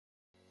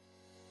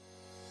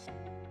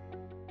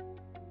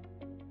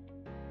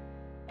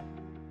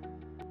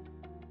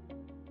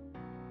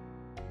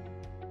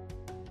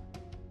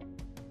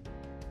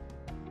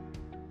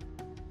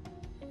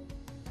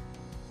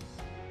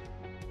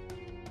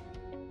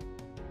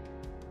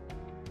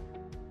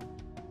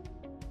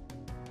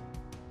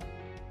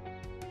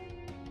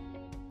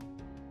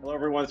Hello,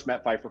 everyone. It's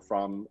Matt Pfeiffer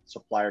from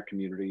Supplier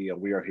Community,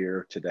 and we are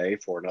here today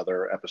for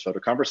another episode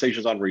of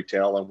Conversations on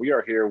Retail. And we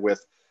are here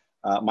with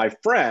my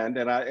friend,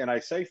 and I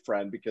say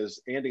friend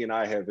because Andy and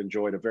I have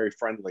enjoyed a very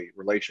friendly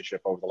relationship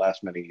over the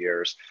last many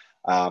years.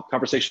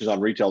 Conversations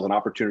on Retail is an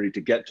opportunity to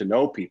get to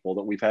know people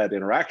that we've had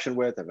interaction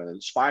with and have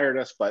inspired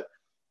us, but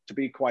to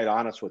be quite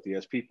honest with you,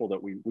 as people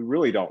that we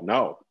really don't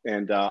know.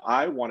 And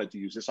I wanted to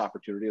use this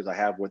opportunity, as I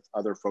have with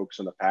other folks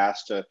in the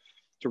past, to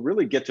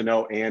really get to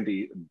know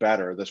Andy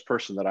better, this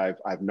person that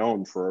I've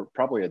known for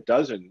probably a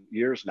dozen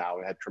years now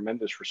and had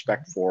tremendous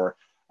respect for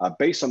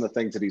based on the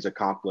things that he's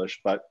accomplished.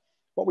 But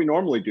what we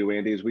normally do,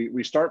 Andy, is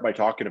we start by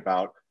talking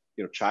about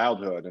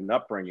childhood and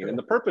upbringing. Sure. And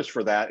the purpose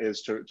for that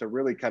is to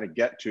really kind of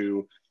get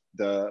to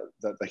the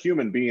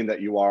human being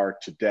that you are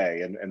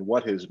today and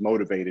what has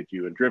motivated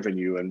you and driven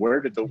you and where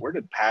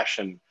did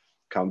passion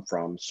come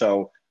from.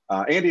 So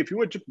Andy, if you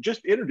would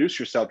just introduce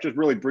yourself just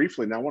really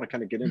briefly, and I want to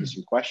kind of get into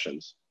some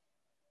questions.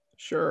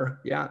 Sure.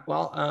 Yeah.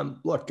 Well,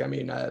 look, I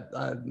mean,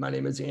 my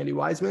name is Andy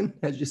Wiseman,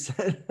 as you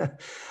said.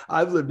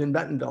 I've lived in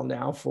Bentonville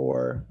now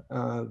for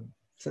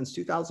since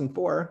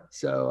 2004.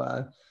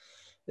 So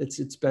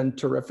it's been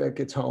terrific.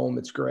 It's home.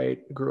 It's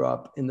great. Grew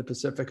up in the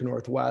Pacific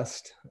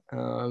Northwest,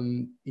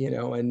 and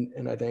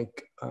I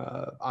think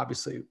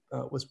obviously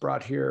was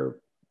brought here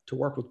to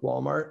work with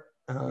Walmart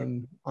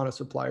on a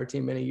supplier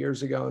team many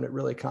years ago, and it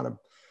really kind of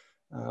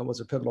was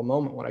a pivotal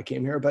moment when I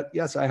came here. But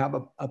yes, I have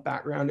a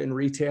background in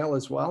retail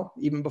as well,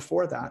 even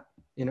before that,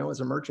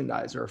 as a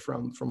merchandiser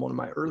from one of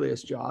my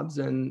earliest jobs.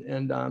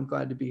 And I'm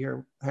glad to be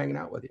here hanging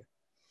out with you.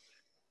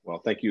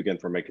 Well, thank you again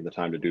for making the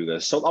time to do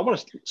this. So I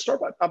want to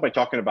start by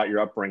talking about your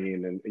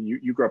upbringing. And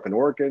you grew up in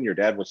Oregon. Your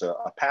dad was a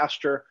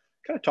pastor.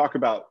 Kind of talk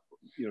about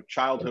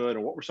childhood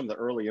and what were some of the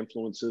early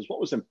influences? What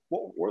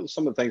were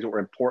some of the things that were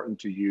important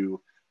to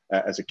you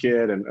as a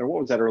kid? And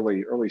what was that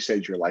early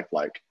stage of your life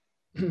like?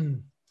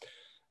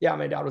 Yeah,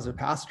 my dad was a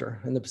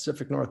pastor in the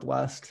Pacific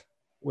Northwest,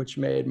 which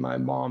made my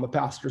mom a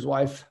pastor's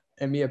wife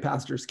and me a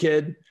pastor's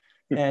kid.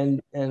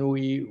 And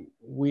we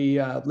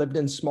lived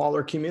in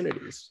smaller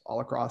communities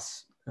all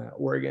across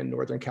Oregon,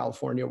 Northern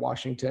California,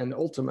 Washington.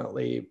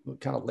 Ultimately,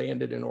 kind of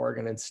landed in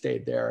Oregon and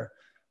stayed there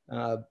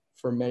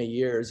for many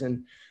years.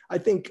 And I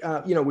think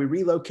we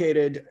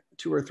relocated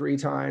 2 or 3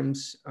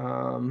 times,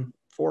 4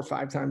 or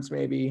 5 times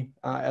maybe,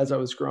 as I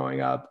was growing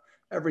up.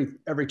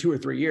 Every 2 or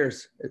 3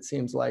 years, it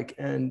seems like.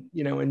 And,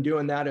 in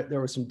doing that,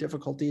 there were some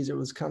difficulties. It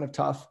was kind of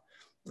tough,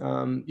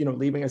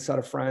 leaving a set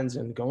of friends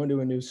and going to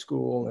a new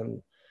school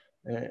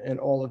and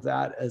all of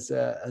that as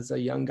a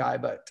young guy.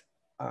 But,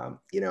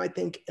 I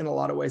think in a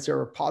lot of ways, there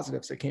were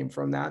positives that came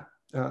from that.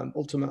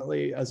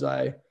 Ultimately, as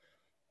I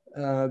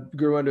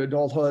grew into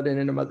adulthood and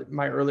into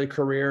my early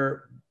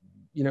career,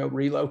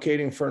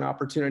 relocating for an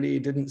opportunity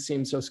didn't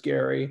seem so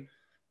scary.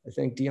 I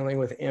think dealing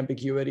with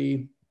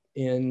ambiguity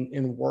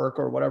in work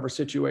or whatever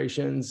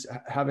situations,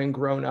 having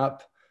grown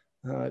up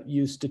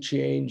used to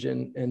change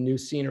and new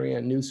scenery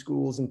and new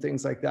schools and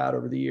things like that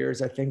over the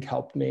years, I think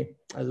helped me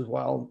as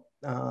well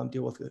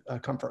deal with a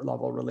comfort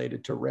level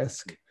related to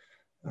risk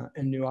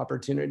and new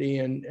opportunity.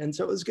 And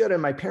so it was good.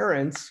 And my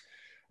parents,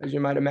 as you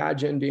might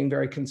imagine, being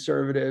very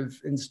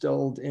conservative,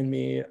 instilled in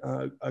me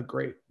a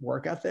great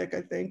work ethic,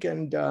 I think.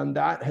 And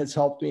that has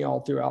helped me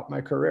all throughout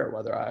my career,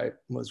 whether I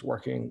was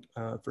working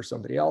for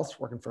somebody else,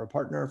 working for a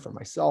partner, for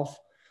myself,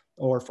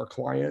 or for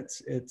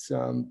clients. It's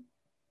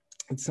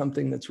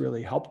something that's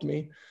really helped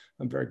me.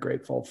 I'm very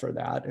grateful for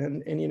that.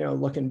 And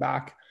looking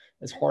back,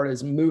 as hard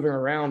as moving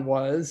around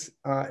was,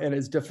 and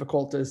as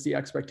difficult as the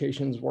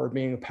expectations were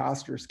being a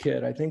pastor's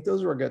kid, I think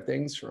those were good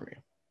things for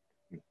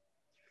me.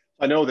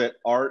 I know that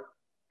art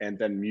and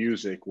then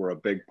music were a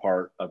big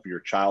part of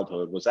your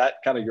childhood. Was that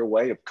kind of your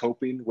way of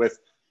coping with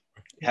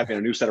having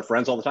a new set of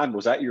friends all the time?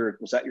 Was that your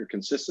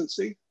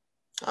consistency?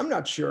 I'm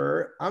not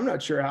sure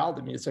how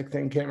the music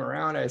thing came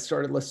around. I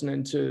started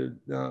listening to,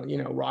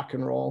 rock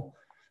and roll,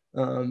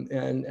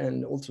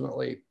 and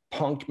ultimately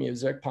punk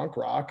music, punk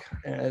rock,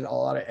 and a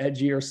lot of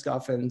edgier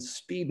stuff and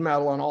speed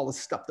metal and all the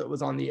stuff that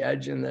was on the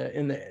edge in the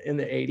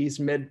 80s,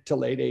 mid to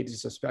late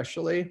 80s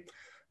especially.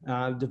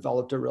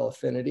 Developed a real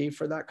affinity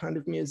for that kind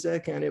of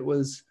music, and it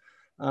was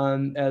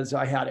as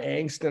I had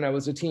angst and I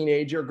was a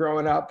teenager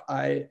growing up,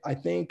 I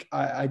think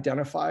I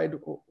identified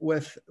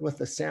with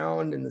the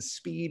sound and the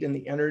speed and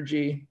the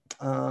energy,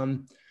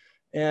 and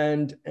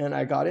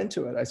I got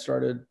into it. I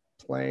started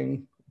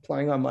playing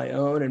on my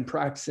own and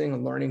practicing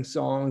and learning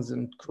songs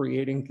and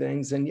creating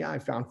things. And yeah, I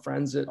found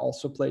friends that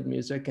also played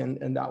music,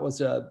 and that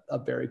was a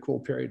very cool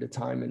period of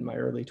time in my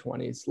early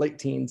 20s, late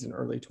teens and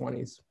early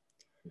 20s.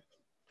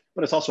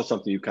 But it's also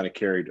something you kind of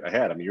carried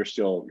ahead. I mean, you're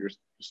still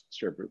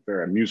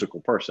very a musical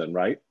person,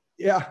 right?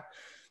 Yeah,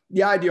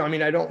 I do. I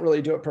mean, I don't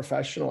really do it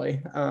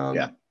professionally.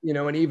 And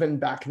even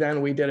back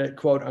then we did it,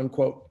 quote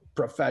unquote,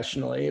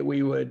 professionally.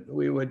 We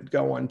would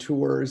go on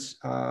tours,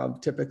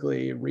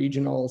 typically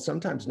regional,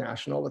 sometimes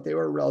national, but they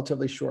were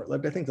relatively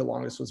short-lived. I think the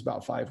longest was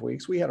about 5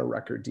 weeks. We had a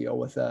record deal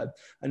with an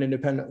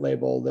independent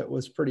label that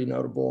was pretty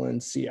notable in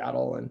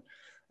Seattle,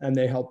 and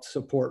they helped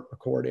support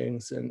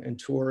recordings and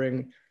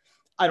touring.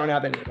 I don't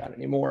have any of that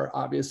anymore,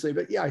 obviously,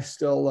 but yeah, I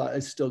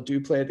still do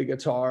play the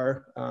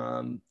guitar.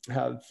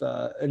 Have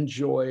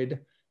enjoyed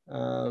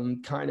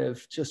kind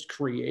of just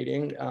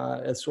creating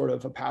as sort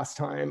of a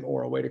pastime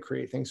or a way to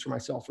create things for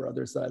myself or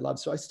others that I love.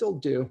 So I still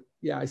do.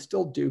 Yeah, I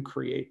still do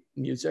create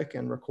music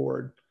and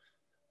record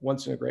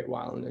once in a great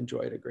while and enjoy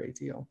it a great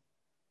deal.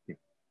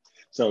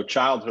 So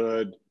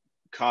childhood,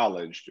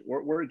 college,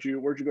 where'd you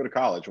go to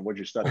college and what'd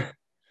you study?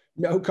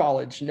 No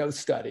college, no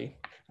study.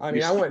 I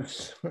mean, I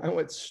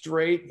went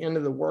straight into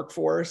the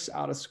workforce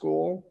out of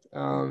school,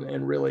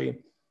 and really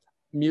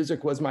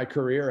music was my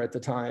career at the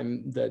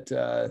time that,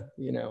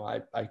 you know,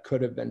 I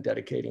could have been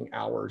dedicating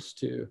hours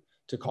to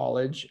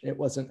college. It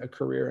wasn't a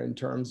career in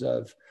terms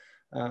of,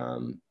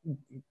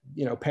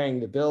 you know,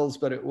 paying the bills,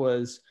 but it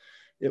was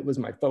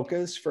my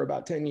focus for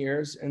about 10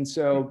 years. And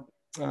so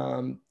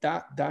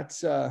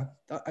that's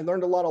I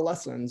learned a lot of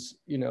lessons,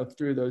 you know,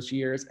 through those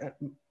years. And,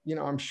 you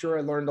know, I'm sure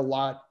I learned a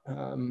lot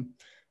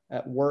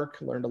at work,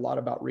 learned a lot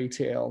about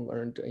retail,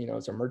 learned, you know,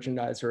 as a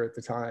merchandiser at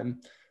the time,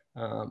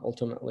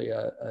 ultimately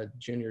a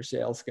junior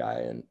sales guy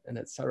and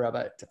et cetera.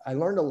 But I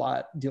learned a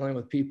lot dealing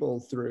with people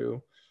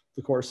through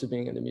the course of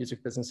being in the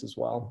music business as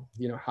well,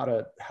 you know, how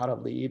to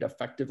lead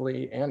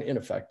effectively and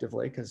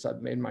ineffectively, because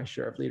I've made my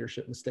share of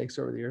leadership mistakes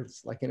over the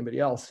years like anybody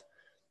else.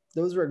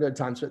 Those were good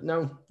times, but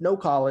no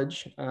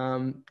college.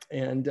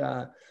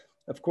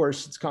 Of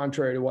course, it's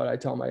contrary to what I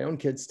tell my own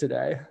kids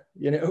today,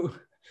 you know,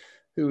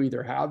 who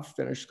either have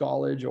finished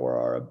college or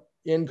are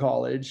in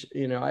college.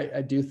 You know,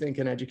 I do think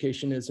an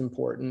education is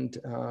important.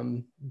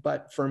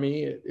 But for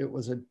me, it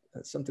was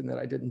something that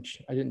I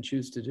didn't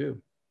choose to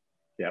do.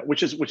 Yeah,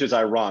 which is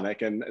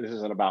ironic, and this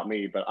isn't about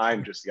me, but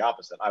I'm just the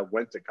opposite. I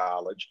went to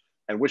college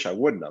and wish I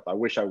wouldn't have. I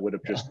wish I would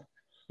have just,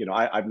 you know,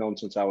 I've known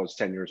since I was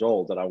 10 years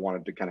old that I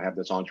wanted to kind of have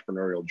this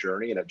entrepreneurial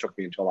journey, and it took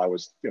me until I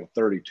was, you know,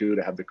 32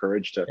 to have the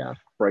courage to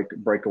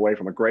break away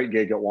from a great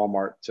gig at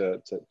Walmart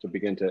to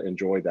begin to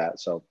enjoy that.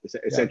 So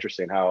it's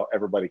interesting how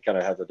everybody kind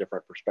of has a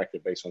different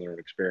perspective based on their own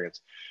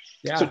experience.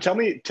 Yeah. So tell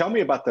me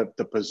about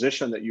the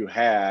position that you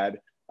had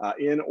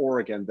in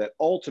Oregon that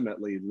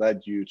ultimately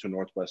led you to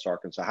Northwest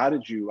Arkansas. How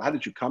did you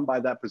come by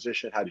that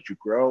position? How did you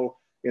grow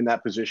in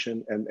that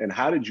position? And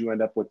how did you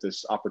end up with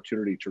this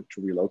opportunity to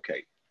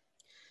relocate?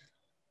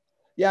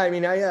 Yeah, I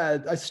mean,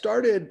 I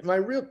started my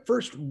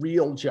first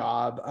real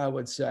job, I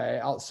would say,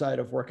 outside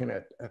of working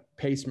at a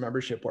Pace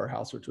membership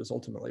warehouse, which was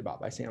ultimately bought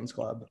by Sam's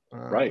Club.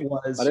 Right.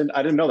 I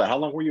didn't know that. How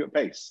long were you at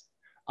Pace?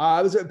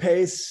 I was at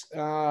Pace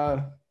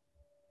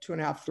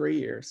 2.5, 3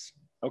 years.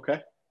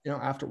 Okay. You know,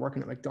 after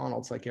working at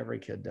McDonald's, like every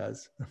kid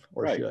does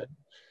or should.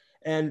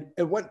 And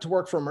it went to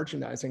work for a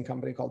merchandising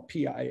company called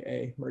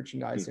PIA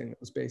Merchandising. It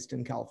was based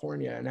in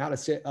California and had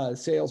a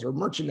sales or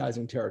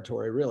merchandising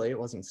territory. Really, it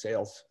wasn't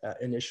sales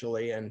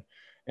initially, and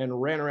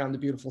ran around the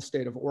beautiful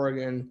state of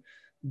Oregon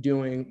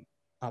doing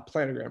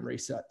planogram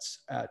resets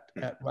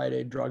at Rite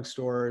Aid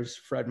drugstores,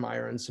 Fred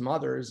Meyer, and some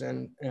others,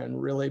 and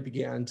really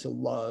began to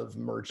love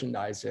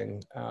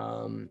merchandising,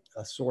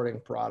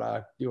 assorting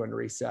product, doing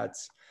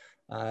resets.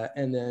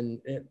 And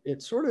then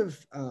it sort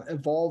of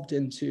evolved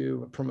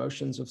into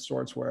promotions of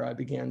sorts where I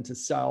began to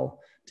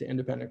sell to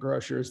independent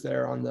grocers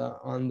there on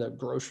the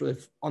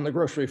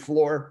grocery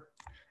floor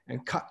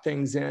and cut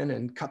things in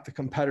and cut the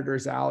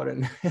competitors out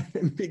and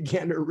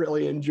began to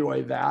really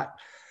enjoy that.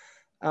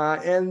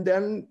 And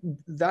then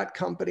that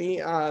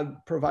company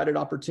provided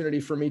opportunity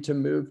for me to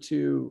move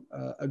to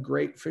a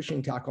great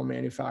fishing tackle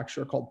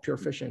manufacturer called Pure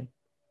Fishing.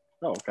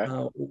 Oh, okay.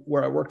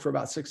 Where I worked for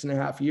about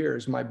 6.5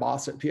 years. My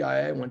boss at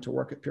PIA went to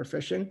work at Pure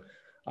Fishing.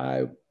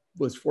 I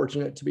was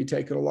fortunate to be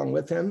taken along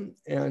with him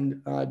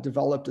and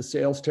developed a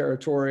sales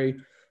territory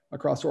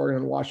across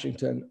Oregon and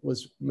Washington,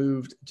 was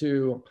moved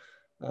to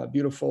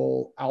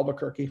beautiful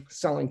Albuquerque,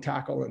 selling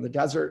tackle in the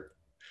desert,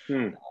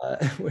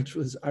 which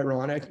was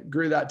ironic.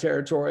 Grew that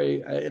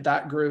territory.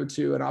 That grew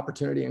to an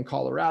opportunity in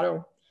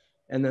Colorado.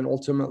 And then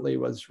ultimately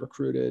was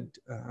recruited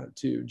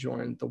to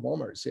join the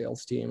Walmart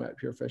sales team at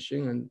Pure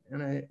Fishing.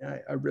 And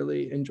I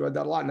really enjoyed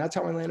that a lot. And that's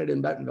how I landed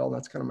in Bentonville.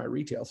 That's kind of my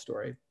retail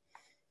story.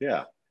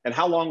 Yeah. And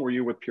how long were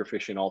you with Pure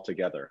Fishing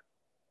altogether?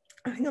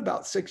 I think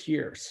about 6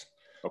 years.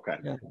 Okay.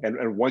 Yeah.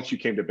 And once you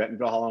came to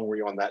Bentonville, how long were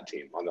you on that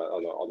team, on the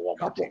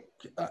Walmart team?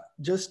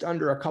 Just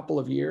under a couple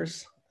of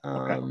years.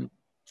 Okay.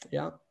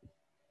 Yeah.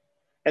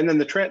 And then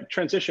the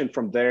transition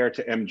from there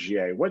to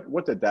MGA,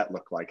 what did that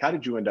look like? How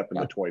did you end up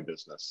in the toy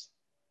business?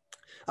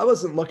 I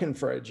wasn't looking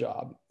for a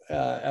job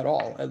at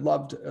all. I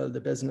loved the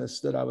business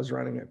that I was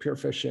running at Pure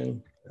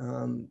Fishing.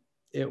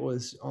 It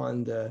was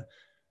on the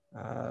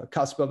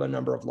cusp of a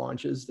number of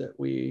launches that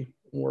we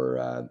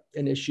were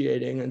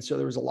initiating. And so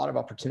there was a lot of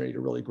opportunity to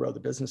really grow the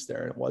business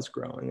there, and it was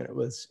growing. And it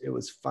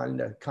was fun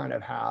to kind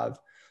of have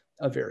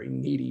a very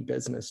meaty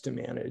business to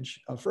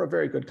manage for a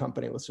very good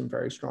company with some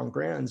very strong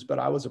brands. But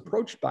I was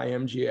approached by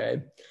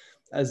MGA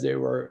as they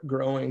were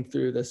growing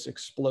through this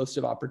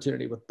explosive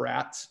opportunity with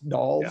Bratz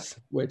dolls,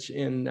 which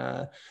in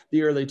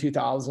the early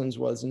 2000s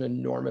was an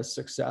enormous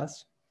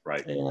success.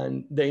 Right.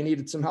 And they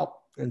needed some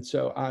help. And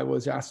so I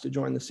was asked to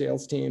join the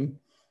sales team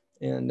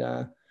and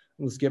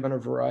was given a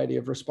variety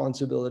of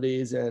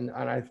responsibilities. And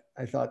I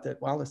thought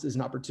that, wow, this is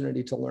an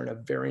opportunity to learn a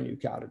very new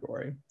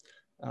category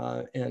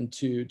and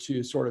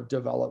to sort of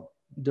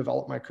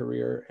develop my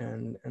career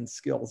and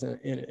skills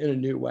in a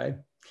new way.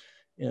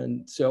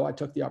 And so I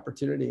took the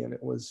opportunity, and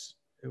it was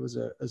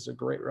a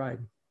great ride.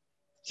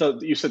 So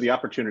you said the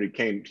opportunity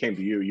came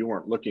to you. You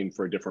weren't looking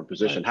for a different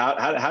position.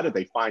 Right. How did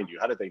they find you?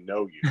 How did they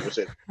know you? Was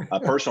it a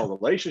personal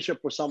relationship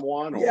with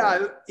someone? Or?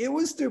 Yeah, it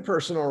was through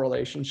personal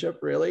relationship,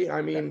 really.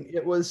 I mean,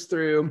 it was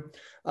through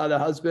the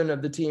husband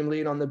of the team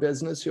lead on the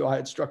business, who I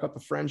had struck up a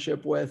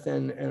friendship with,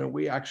 and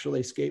we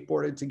actually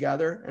skateboarded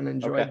together and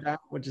enjoyed that,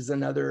 which is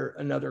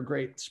another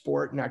great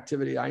sport and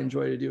activity I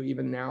enjoy to do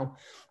even now.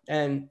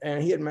 And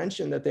he had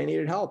mentioned that they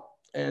needed help,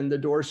 and the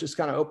doors just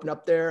kind of opened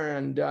up there,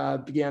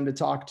 and began to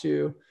talk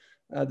to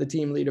the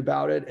team lead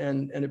about it,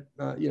 and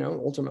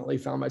ultimately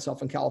found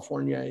myself in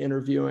California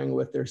interviewing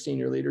with their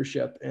senior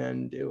leadership,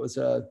 and it's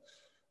a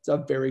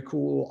very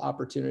cool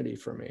opportunity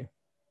for me.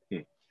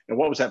 And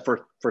what was that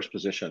first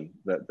position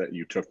that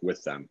you took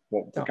with them?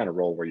 What kind of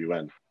role were you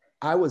in?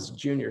 I was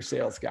junior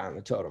sales guy on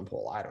the totem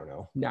pole. I don't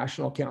know,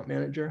 national account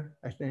manager,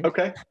 I think.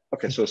 Okay.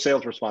 So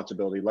sales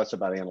responsibility, less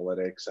about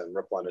analytics and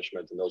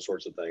replenishment and those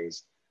sorts of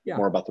things. Yeah.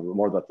 More about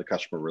the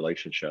customer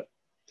relationship.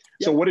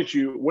 So what did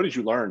you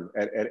learn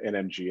at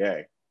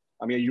MGA?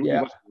 I mean, you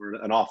must learn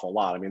an awful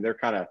lot. I mean, they're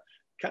kind of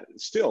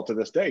still to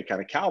this day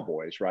kind of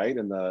cowboys, right?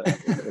 In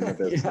the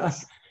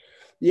business.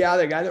 Yeah,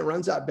 the guy that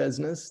runs that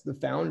business, the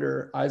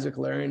founder, Isaac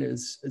Larian,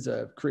 is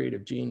a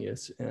creative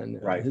genius, and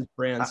his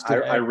brands.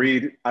 I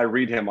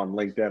read him on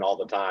LinkedIn all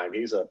the time.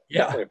 He's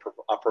definitely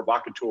a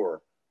provocateur.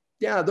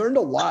 Yeah, I learned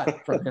a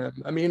lot from him.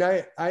 I mean,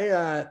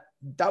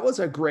 that was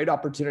a great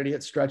opportunity.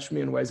 It stretched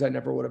me in ways I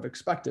never would have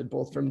expected,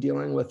 both from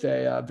dealing with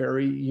a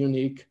very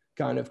unique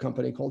kind of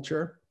company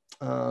culture,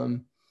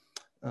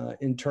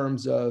 in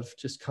terms of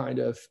just kind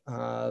of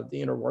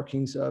the inner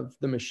workings of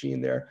the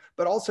machine there.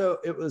 But also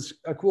it was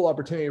a cool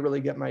opportunity to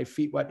really get my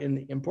feet wet in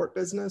the import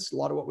business. A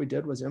lot of what we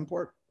did was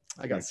import.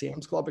 I got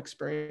Sam's Club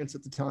experience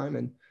at the time,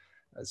 and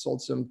I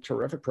sold some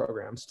terrific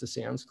programs to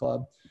Sam's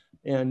Club,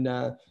 and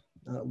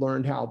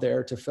learned how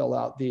there to fill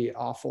out the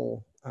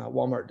awful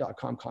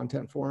Walmart.com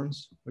content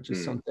forms, which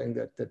is something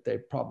that they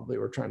probably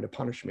were trying to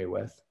punish me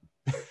with.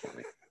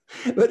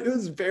 But it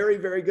was very,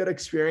 very good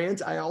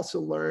experience. I also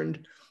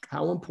learned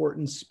how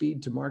important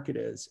speed to market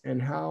is,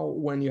 and how,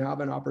 when you have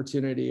an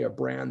opportunity, a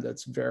brand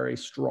that's very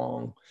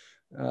strong,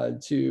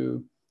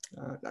 to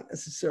not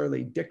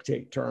necessarily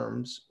dictate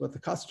terms with the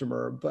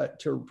customer, but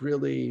to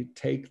really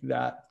take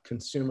that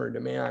consumer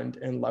demand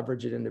and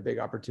leverage it into big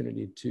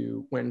opportunity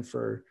to win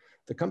for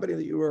the company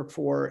that you work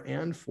for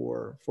and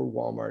for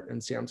Walmart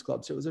and Sam's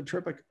Club. So it was a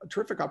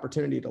terrific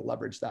opportunity to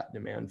leverage that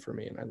demand for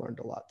me. And I learned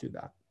a lot through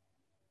that.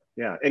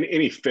 Yeah.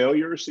 Any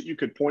failures that you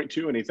could point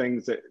to? Any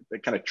things that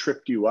kind of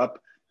tripped you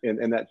up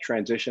in that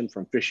transition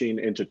from fishing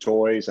into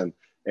toys? And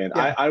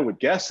I would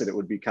guess that it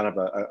would be kind of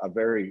a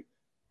very,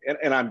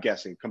 and I'm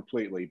guessing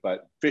completely,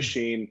 but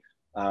fishing,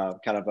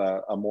 kind of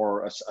a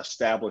more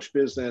established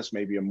business,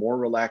 maybe a more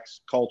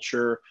relaxed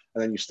culture.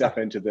 And then you step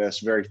into this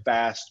very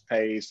fast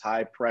paced,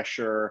 high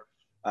pressure.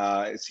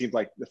 It seemed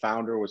like the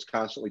founder was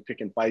constantly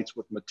picking fights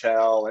with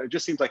Mattel. And it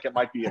just seems like it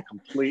might be a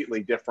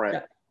completely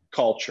different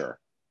culture.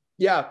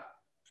 Yeah.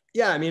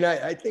 Yeah, I mean,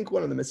 I think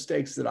one of the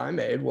mistakes that I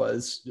made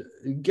was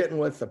getting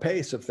with the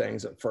pace of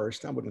things at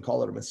first. I wouldn't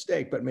call it a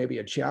mistake, but maybe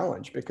a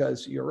challenge,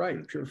 because you're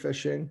right, pure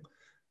fishing,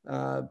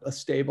 a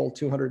stable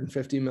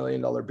 $250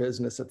 million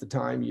business at the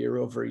time, year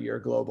over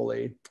year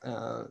globally,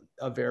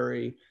 a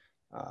very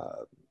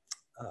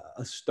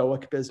a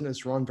stoic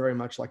business run very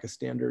much like a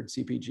standard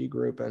CPG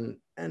group, and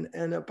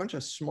a bunch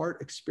of smart,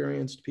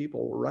 experienced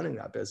people were running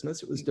that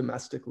business. It was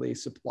domestically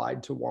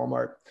supplied to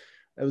Walmart.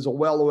 It was a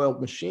well-oiled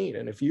machine.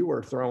 And if you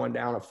were throwing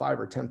down a 5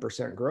 or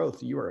 10%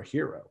 growth, you were a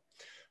hero.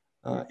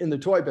 In the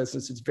toy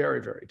business, it's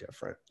very, very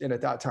different. And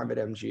at that time at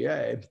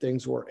MGA,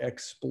 things were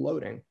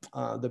exploding.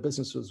 The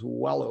business was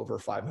well over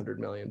 $500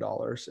 million,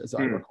 as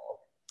I recall,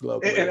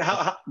 globally. And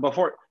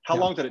how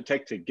long did it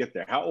take to get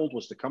there? How old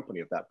was the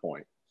company at that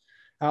point?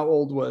 How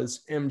old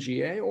was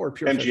MGA or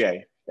Pure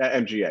MGA?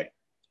 MGA.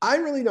 I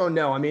really don't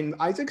know. I mean,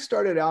 Isaac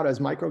started out as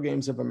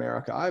Microgames of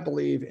America, I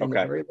believe, in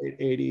the very late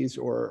 80s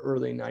or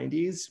early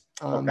 90s.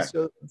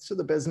 So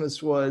the business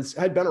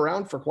had been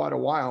around for quite a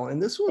while, and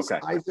this was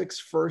Isaac's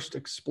first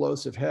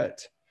explosive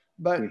hit.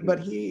 But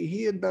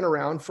he had been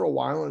around for a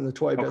while in the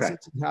toy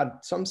business and had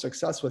some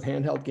success with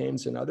handheld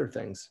games and other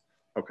things.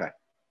 Okay.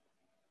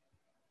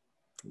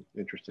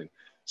 Interesting.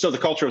 So the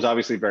culture was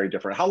obviously very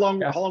different. How long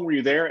were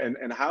you there,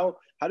 and how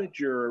did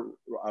your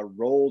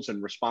roles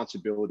and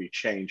responsibility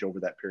change over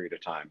that period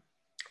of time?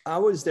 I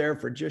was there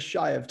for just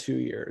shy of 2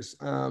 years.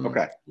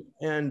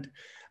 And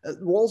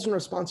roles and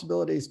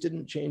responsibilities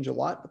didn't change a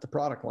lot, but the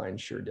product line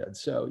sure did.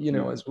 So,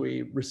 as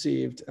we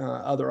received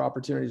other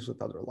opportunities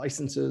with other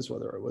licenses,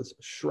 whether it was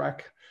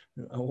Shrek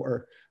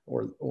or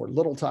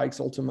Little Tykes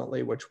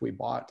ultimately, which we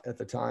bought at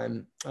the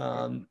time,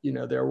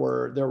 there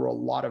were a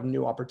lot of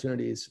new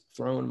opportunities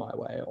thrown my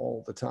way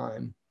all the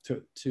time.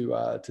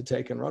 to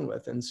take and run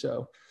with. And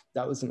so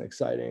that was an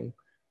exciting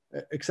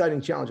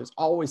challenge. It's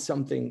always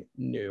something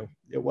new.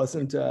 It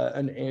wasn't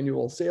an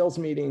annual sales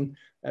meeting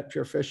at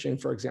Pure Fishing,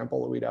 for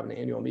example. We'd have an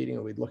annual meeting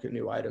and we'd look at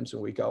new items,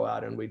 and we'd go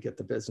out and we'd get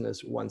the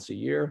business once a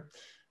year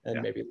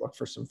and maybe look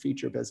for some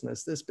feature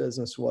business. This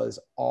business was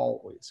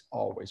always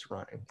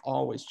running,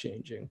 always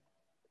changing.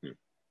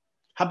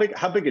 How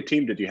big a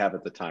team did you have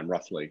at the time,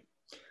 roughly?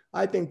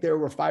 I think there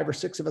were 5 or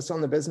 6 of us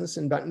on the business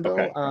in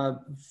Bentonville. Okay.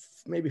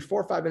 Maybe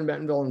 4 or 5 in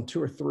Bentonville and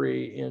 2 or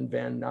 3 in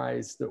Van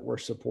Nuys that were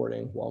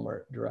supporting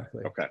Walmart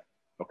directly.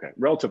 Okay.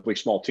 Relatively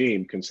small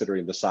team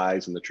considering the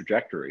size and the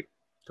trajectory.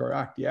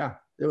 Correct. Yeah.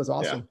 It was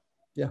awesome.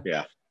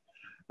 Yeah.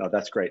 No,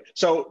 that's great.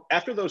 So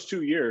after those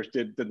 2 years,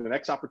 did the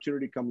next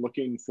opportunity come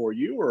looking for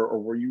you, or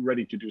were you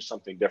ready to do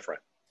something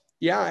different?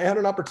 Yeah, I had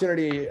an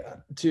opportunity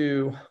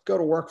to go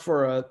to work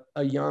for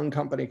a young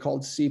company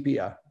called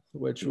Sepia,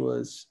 which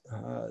was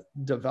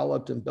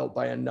developed and built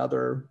by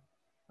another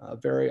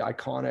very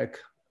iconic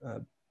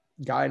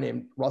guy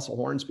named Russell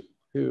Hornsby,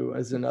 who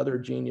is another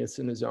genius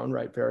in his own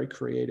right, very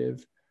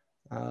creative,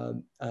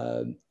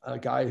 a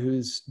guy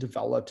who's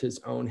developed his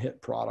own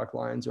hit product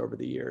lines over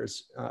the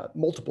years,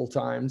 multiple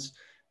times,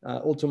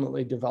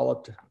 ultimately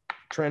developed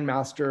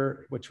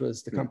Trendmaster, which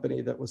was the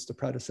company that was the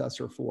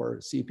predecessor for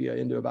Sepia,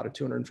 into about a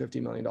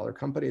 $250 million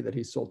company that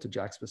he sold to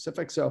Jack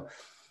Pacific. So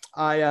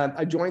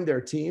I joined their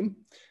team,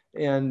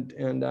 and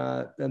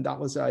that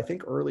was, I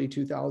think, early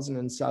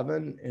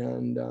 2007,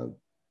 and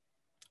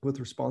with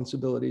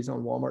responsibilities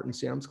on Walmart and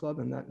Sam's Club,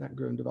 and that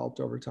grew and developed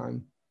over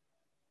time.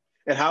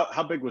 And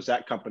how big was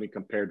that company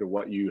compared to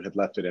what you had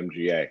left at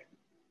MGA?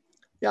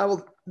 Yeah,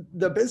 well,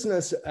 the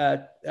business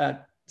at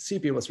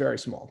Sepia was very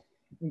small.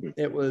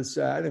 It was,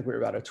 I think we were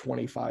about a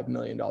 $25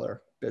 million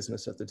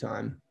business at the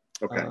time.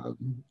 Okay.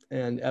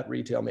 And at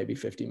retail, maybe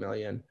 50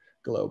 million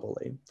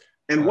globally.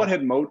 And what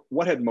had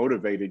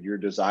motivated your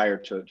desire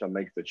to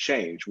make the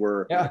change?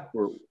 Well,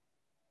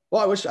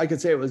 I wish I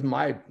could say it was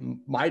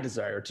my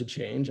desire to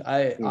change.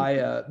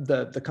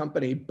 The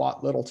company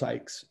bought Little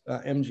Tikes,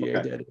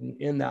 MGA did,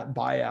 and in that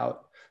buyout,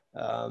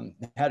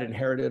 had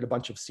inherited a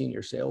bunch of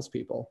senior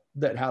salespeople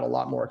that had a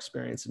lot more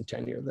experience and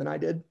tenure than I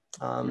did,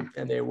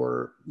 and they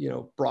were,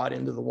 brought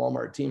into the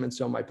Walmart team, and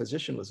so my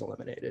position was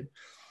eliminated.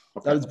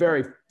 I was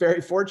very,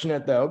 very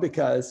fortunate though,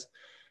 because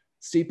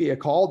Sepia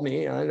called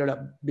me, and I ended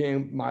up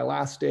being, my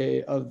last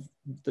day of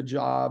the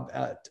job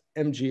at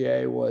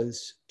MGA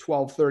was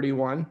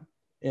 12/31.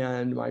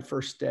 And my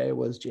first day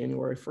was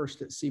January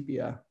 1st at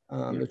Sepia.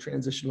 The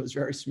transition was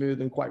very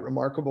smooth and quite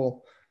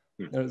remarkable.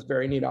 And it was a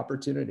very neat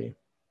opportunity.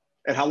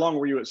 And how long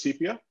were you at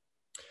Sepia?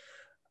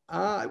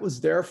 I was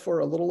there for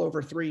a little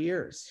over 3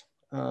 years.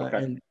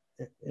 And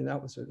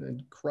that was an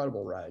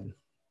incredible ride.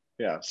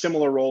 Yeah,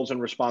 similar roles and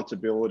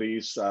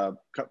responsibilities,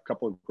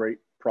 couple of great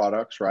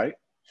products, right?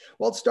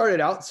 Well, it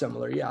started out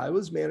similar. Yeah, I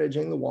was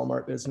managing the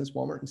Walmart business,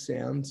 Walmart and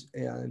Sam's,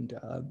 and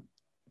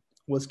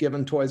was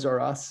given Toys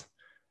R Us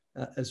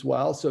as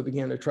well. So I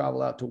began to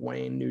travel out to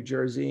Wayne, New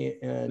Jersey,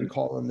 and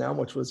call on them,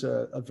 which was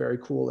a very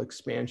cool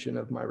expansion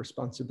of my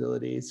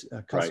responsibilities.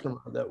 A customer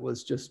that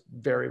was just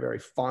very, very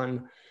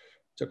fun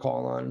to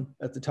call on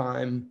at the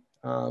time.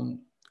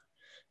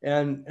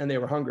 And they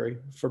were hungry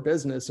for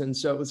business. And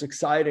so it was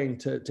exciting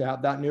to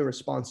have that new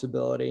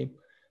responsibility.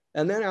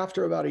 And then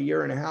after about 1.5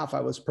 years, I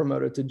was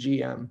promoted to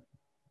GM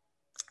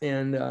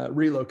and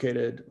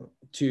relocated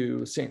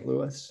to St.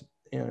 Louis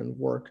and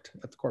worked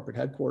at the corporate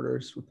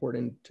headquarters,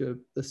 reporting to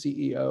the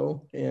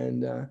CEO.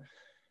 And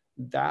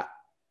that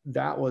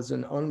was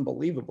an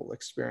unbelievable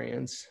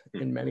experience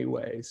in many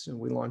ways. And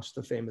we launched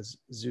the famous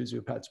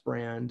Zuzu Pets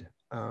brand,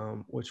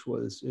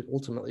 it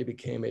ultimately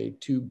became a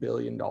 $2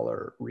 billion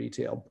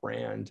retail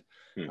brand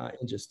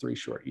in just 3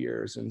 short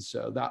years. And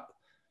so that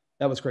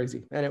was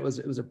crazy. And it was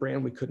a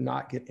brand we could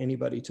not get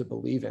anybody to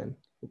believe in.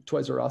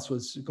 Toys R Us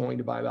was going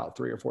to buy about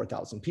 3,000 or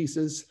 4,000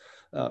 pieces.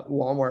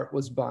 Walmart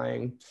was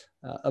buying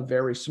a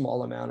very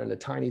small amount in a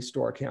tiny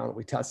store count.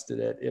 We tested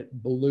it. It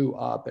blew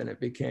up, and it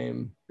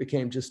became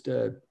just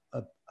an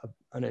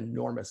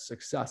enormous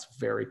success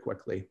very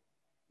quickly.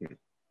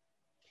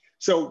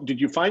 So did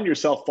you find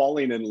yourself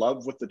falling in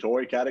love with the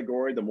toy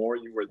category the more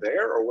you were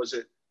there, or was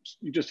it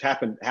you just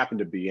happened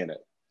to be in it?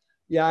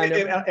 Yeah,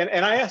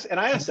 and I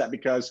asked that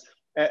because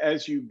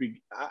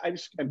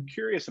I'm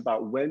curious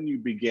about when you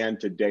began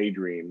to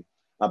daydream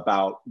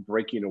about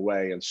breaking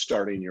away and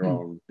starting your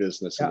own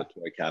business in the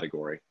toy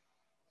category.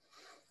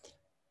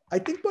 I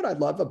think what I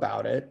love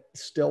about it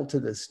still to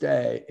this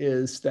day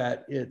is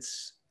that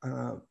it's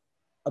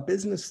a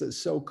business that's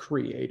so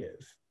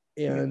creative,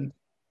 and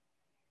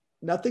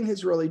nothing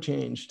has really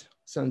changed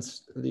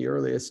since the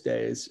earliest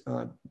days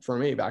for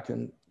me back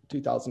in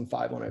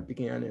 2005 when I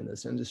began in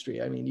this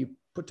industry. I mean, you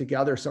put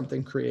together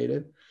something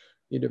creative,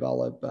 you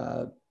develop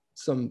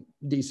some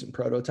decent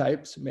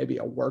prototypes, maybe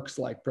a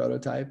works-like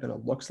prototype and a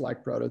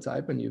looks-like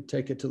prototype, and you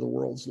take it to the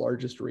world's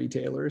largest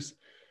retailers,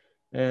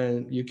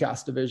 and you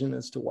cast a vision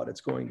as to what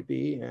it's going to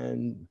be,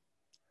 and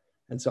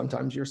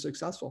sometimes you're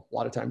successful, a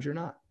lot of times you're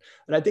not.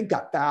 And I think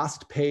that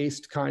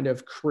fast-paced kind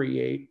of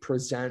create,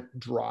 present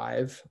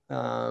drive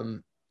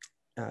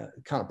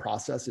kind of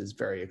process is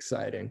very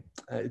exciting.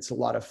 It's a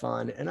lot of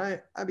fun. And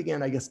I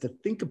began, I guess, to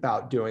think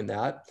about doing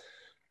that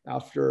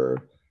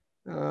after,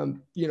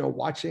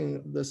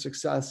 watching the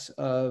success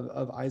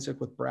of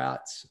Isaac with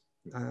Bratz,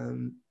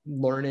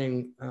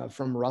 learning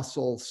from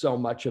Russell so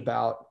much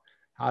about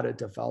how to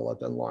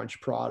develop and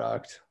launch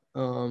product.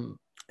 And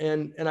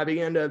I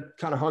began to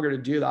kind of hunger to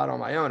do that on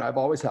my own. I've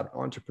always had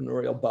an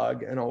entrepreneurial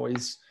bug and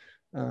always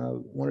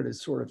wanted to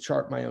sort of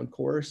chart my own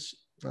course,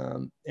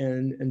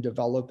 and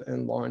develop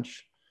and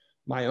launch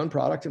my own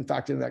product. In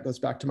fact, and that goes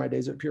back to my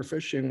days at Pure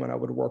Fishing when I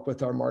would work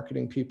with our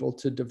marketing people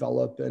to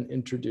develop and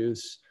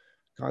introduce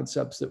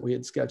concepts that we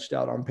had sketched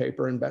out on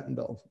paper in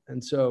Bentonville.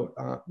 And so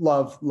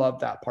love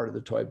that part of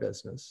the toy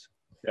business.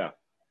 Yeah.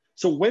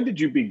 So when did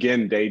you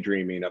begin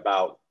daydreaming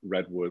about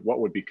Redwood? What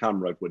would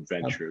become Redwood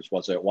Ventures?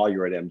 Was it while you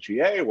were at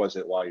MGA? Was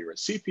it while you were at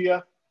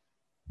Sepia?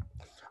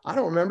 I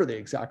don't remember the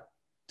exact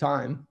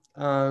time.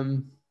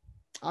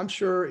 I'm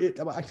sure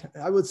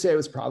I would say it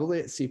was probably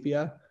at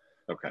Sepia.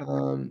 Okay.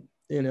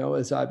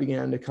 As I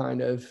began to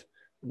kind of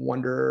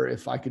wonder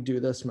if I could do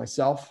this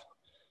myself.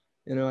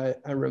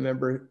 I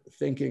remember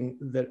thinking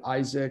that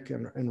Isaac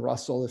and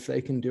Russell, if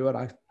they can do it,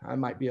 I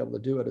might be able to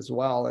do it as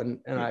well. And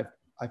I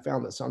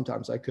found that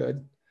sometimes I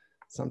could,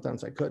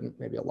 sometimes I couldn't.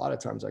 Maybe a lot of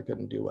times I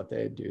couldn't do what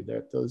they do.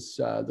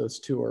 Those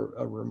two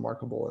are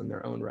remarkable in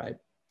their own right.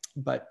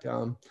 But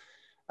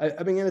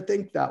I began to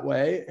think that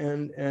way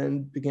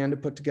and began to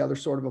put together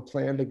sort of a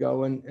plan to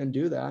go and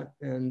do that,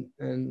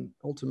 and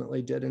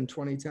ultimately did in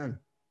 2010.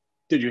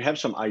 Did you have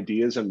some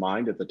ideas in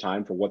mind at the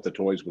time for what the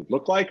toys would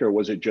look like? Or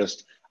was it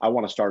just, I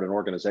want to start an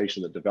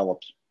organization that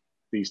develops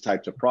these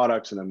types of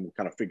products and then we'll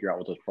kind of figure out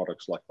what those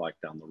products look like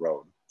down the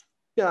road?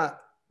 Yeah,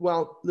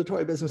 well, the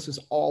toy business is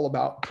all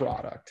about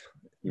product,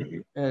 mm-hmm.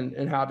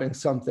 and having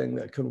something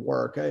that could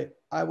work.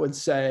 I would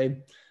say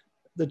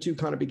the two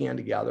kind of began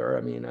together.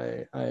 I mean,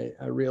 I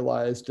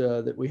realized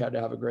that we had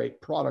to have a great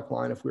product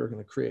line if we were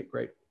going to create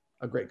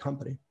a great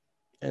company.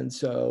 And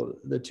so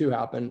the two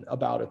happened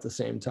about at the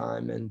same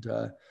time. And,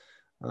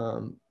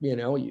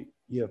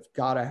 you've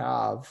got to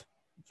have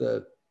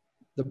the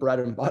bread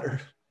and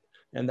butter,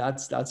 and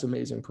that's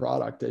amazing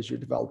product as you're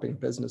developing a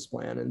business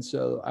plan. And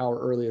so our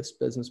earliest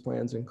business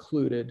plans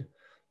included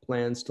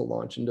plans to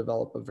launch and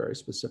develop a very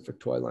specific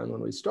toy line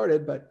when we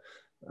started, but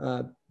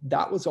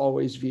that was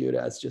always viewed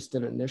as just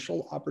an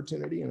initial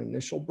opportunity, an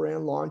initial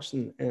brand launch.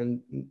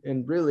 And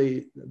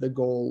really the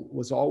goal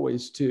was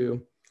always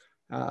to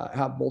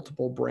have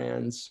multiple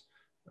brands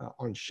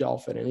on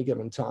shelf at any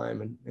given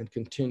time and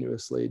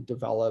continuously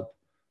develop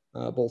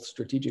both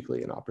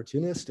strategically and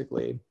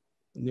opportunistically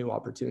new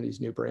opportunities,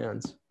 new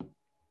brands.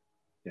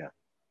 Yeah.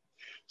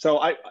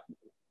 So I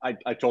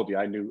told you,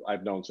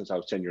 I've known since I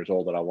was 10 years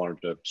old that I wanted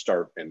to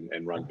start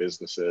and run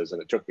businesses.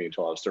 And it took me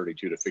until I was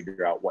 32 to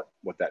figure out what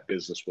that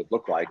business would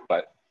look like.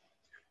 But,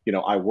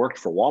 I worked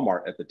for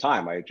Walmart at the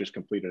time. I had just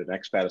completed an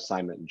expat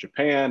assignment in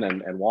Japan,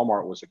 and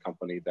Walmart was a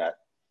company that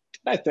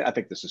I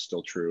think this is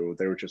still true.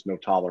 There was just no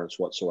tolerance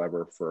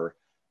whatsoever for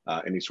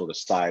any sort of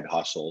side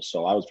hustle.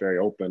 So I was very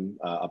open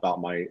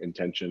about my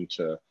intention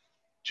to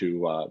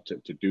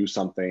do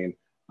something.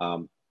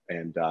 Long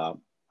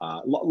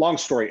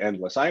story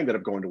endless. I ended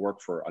up going to work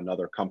for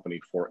another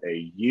company for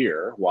a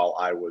year while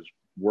I was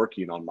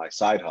working on my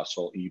side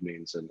hustle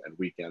evenings and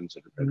weekends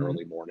and mm-hmm.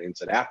 early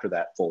mornings. And after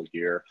that full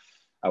year,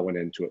 I went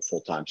into it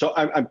full time. So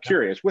I'm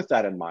curious, with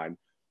that in mind,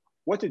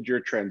 what did your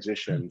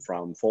transition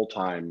from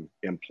full-time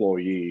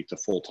employee to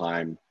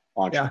full-time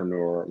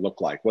entrepreneur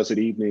look like? Was it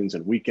evenings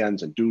and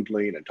weekends and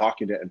doodling and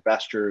talking to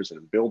investors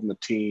and building a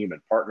team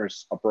and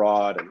partners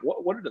abroad? And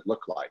what did it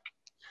look like?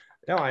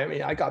 No, I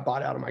mean, I got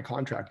bought out of my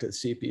contract at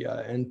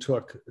Sepia and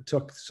took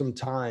some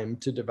time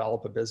to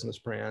develop a business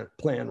plan,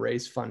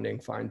 raise funding,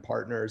 find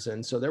partners.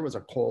 And so there was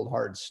a cold,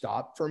 hard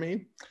stop for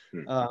me,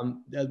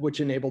 which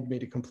enabled me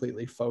to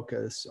completely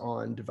focus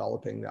on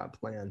developing that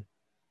plan.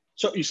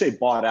 So you say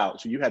bought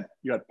out. So you had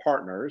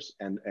partners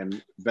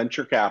and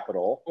venture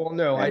capital. Well,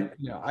 no,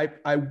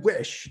 I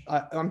wish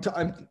I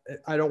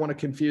don't want to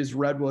confuse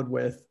Redwood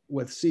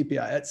with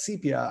Sepia. At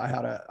Sepia, I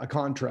had a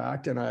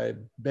contract, and I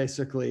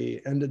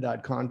basically ended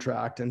that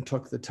contract and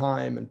took the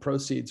time and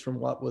proceeds from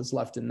what was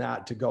left in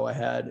that to go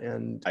ahead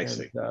and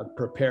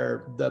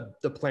prepare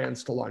the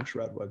plans to launch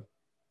Redwood.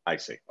 I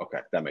see.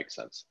 Okay, that makes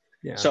sense.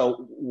 Yeah.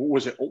 So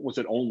was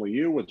it only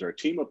you? Was there a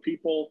team of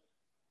people?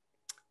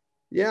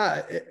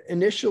 Yeah,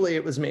 initially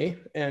it was me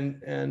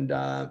and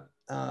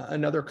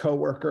another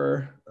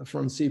coworker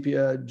from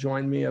Sepia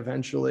joined me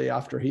eventually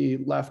after he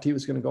left. He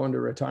was going to go into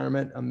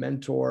retirement, a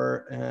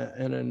mentor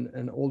and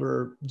an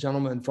older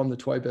gentleman from the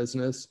toy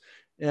business.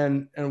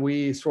 And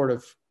we sort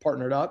of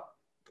partnered up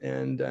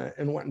and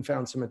went and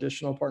found some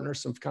additional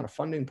partners, some kind of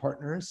funding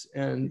partners,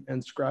 and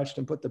scratched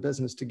and put the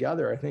business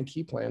together. I think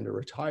he planned to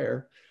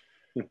retire,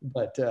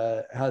 but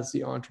has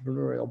the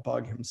entrepreneurial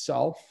bug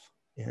himself.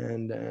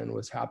 And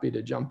was happy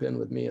to jump in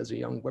with me as a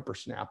young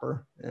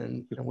whippersnapper.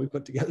 And we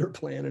put together a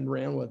plan and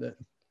ran with it.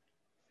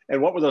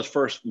 And what were those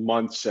first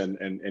months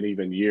and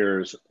even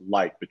years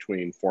like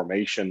between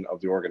formation of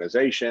the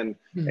organization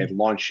and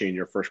launching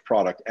your first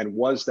product? And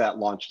was that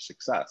launch a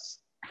success?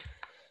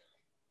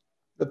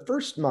 The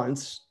first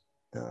months,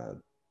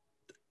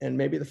 and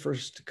maybe the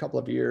first couple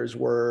of years,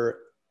 were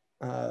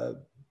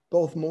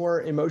both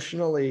more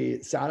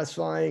emotionally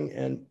satisfying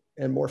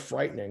and more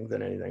frightening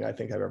than anything I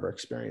think I've ever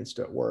experienced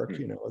at work.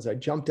 You know, as I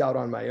jumped out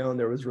on my own,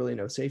 there was really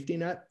no safety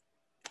net.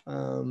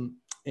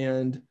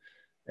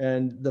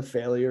 And the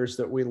failures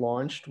that we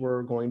launched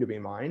were going to be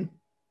mine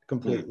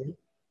completely.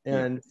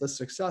 And the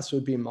success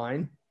would be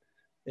mine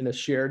in a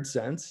shared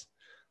sense.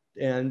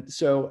 And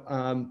so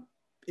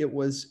it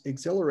was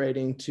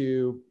exhilarating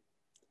to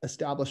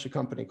establish a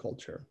company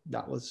culture.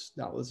 That was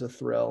a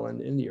thrill.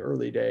 And in the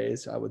early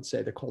days, I would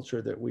say the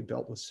culture that we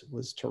built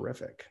was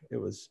terrific. It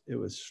was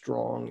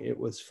strong. It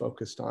was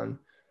focused on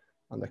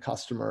the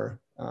customer,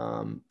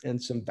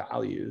 and some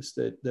values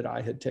that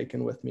I had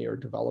taken with me or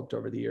developed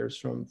over the years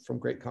from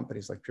great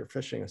companies like Pure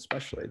Fishing,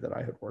 especially, that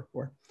I had worked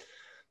for.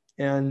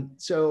 And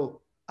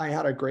so I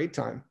had a great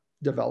time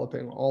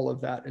developing all of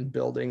that and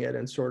building it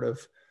and sort of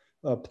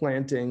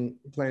planting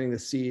the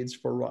seeds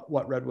for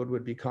what Redwood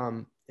would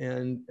become,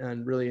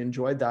 and really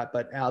enjoyed that.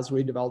 But as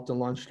we developed and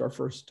launched our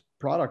first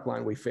product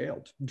line, we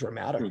failed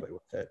dramatically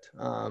with it.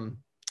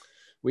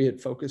 We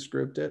had focus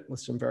grouped it with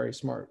some very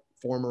smart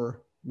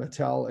former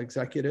Mattel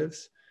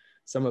executives,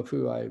 some of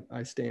who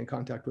I stay in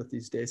contact with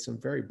these days, some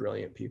very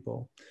brilliant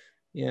people.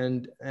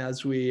 And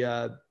as we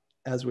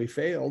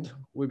failed,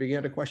 we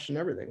began to question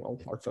everything. Well,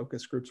 our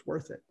focus group's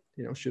worth it.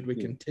 You know, should we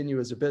continue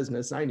as a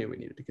business? I knew we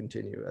needed to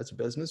continue as a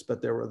business,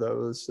 but there were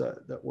those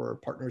that were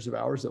partners of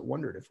ours that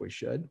wondered if we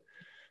should.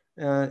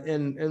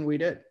 And we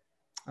did,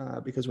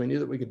 because we knew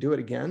that we could do it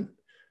again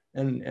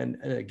and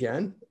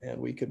again,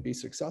 and we could be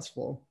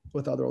successful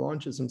with other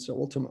launches. And so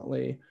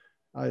ultimately,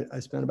 I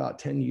spent about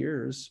 10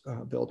 years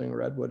building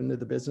Redwood into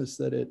the business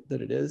that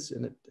it is,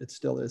 and it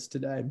still is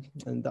today.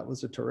 And that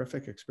was a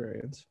terrific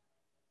experience.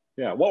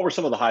 Yeah. What were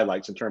some of the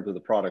highlights in terms of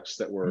the products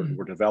that were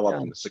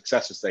developed and the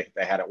successes they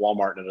had at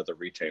Walmart and other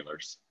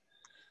retailers?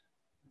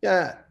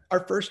 Yeah.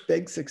 Our first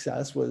big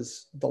success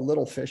was the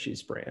Little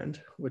Fishies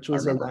brand, which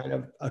was a line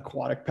of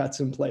aquatic pets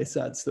and play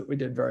sets that we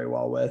did very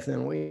well with.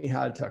 And we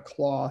had to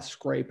claw,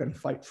 scrape, and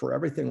fight for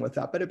everything with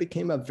that. But it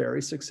became a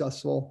very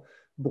successful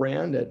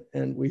brand,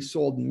 and we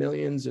sold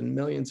millions and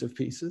millions of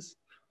pieces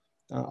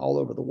all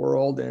over the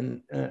world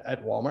and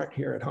at Walmart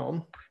here at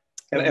home.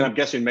 And I'm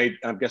guessing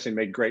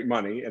made great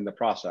money in the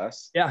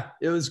process. Yeah,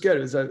 it was good.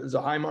 It was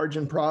a high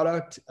margin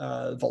product.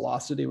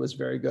 Velocity was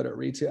very good at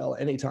retail.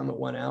 Anytime it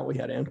went out, we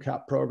had end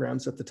cap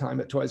programs at the time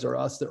at Toys R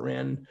Us that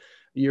ran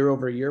year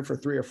over year for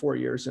 3 or 4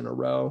 years in a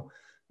row.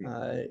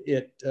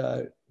 It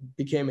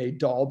became a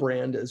doll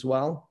brand as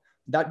well.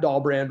 That doll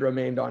brand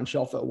remained on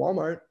shelf at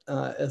Walmart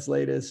as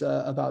late as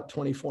about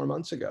 24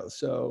 months ago.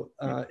 So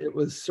it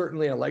was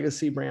certainly a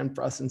legacy brand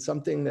for us, and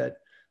something that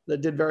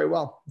did very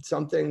well.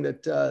 Something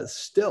that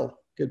still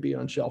could be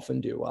on shelf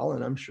and do well,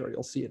 and I'm sure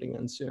you'll see it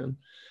again soon.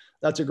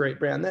 That's a great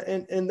brand,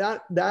 and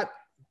that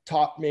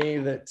taught me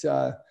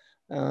that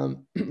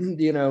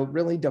you know,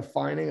 really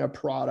defining a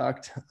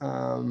product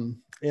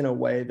in a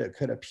way that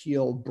could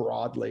appeal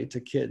broadly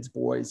to kids,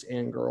 boys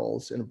and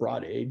girls, in a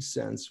broad age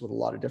sense with a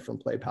lot of different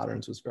play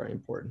patterns was very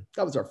important.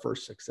 That was our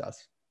first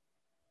success.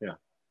 Yeah.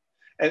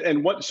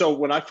 And so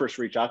when I first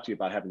reached out to you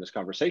about having this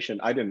conversation,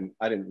 I didn't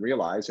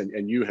realize,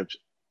 and you have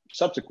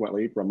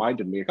subsequently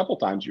reminded me a couple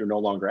of times, you're no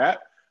longer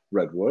at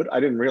Redwood. I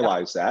didn't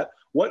realize that.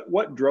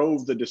 What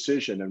drove the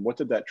decision, and what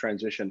did that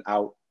transition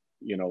out,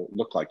 you know,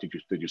 look like? Did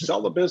you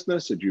sell the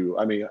business?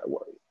 What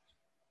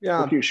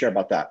can you share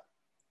about that?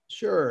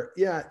 Sure.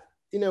 Yeah.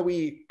 You know,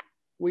 we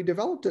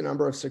developed a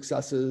number of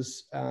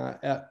successes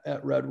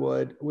at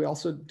Redwood. We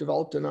also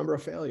developed a number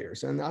of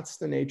failures, and that's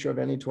the nature of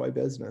any toy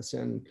business.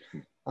 And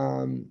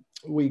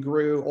we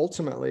grew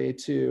ultimately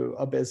to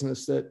a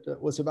business that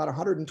was about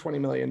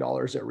 $120 million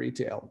at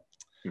retail.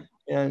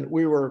 And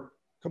we were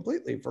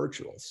completely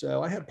virtual.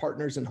 So I had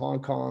partners in Hong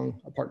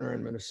Kong, a partner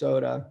in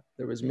Minnesota.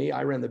 There was me.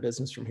 I ran the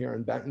business from here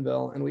in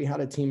Bentonville. And we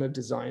had a team of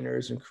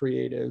designers and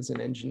creatives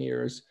and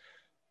engineers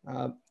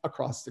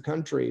across the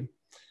country.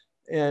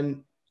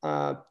 And,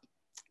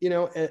 you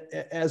know,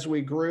 as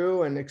we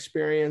grew and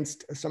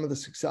experienced some of the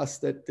success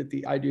that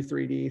the I Do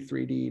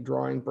 3D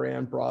drawing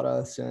brand brought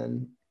us,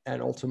 and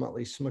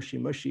ultimately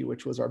Smushy Mushy,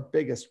 which was our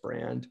biggest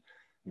brand,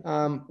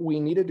 we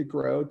needed to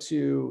grow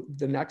to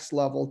the next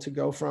level, to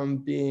go from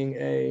being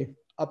a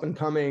up and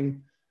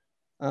coming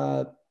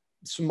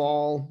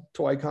small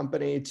toy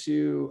company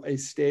to a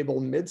stable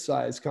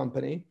mid-sized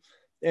company.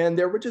 And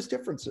there were just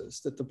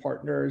differences that the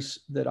partners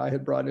that I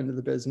had brought into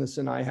the business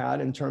and I had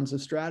in terms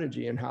of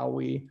strategy and how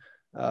we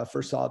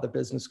foresaw the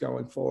business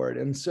going forward.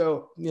 And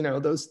so, you know,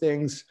 those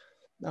things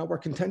were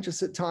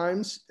contentious at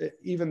times,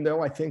 even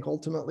though I think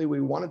ultimately we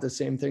wanted the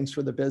same things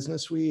for the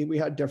business. We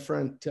had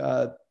different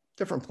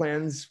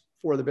plans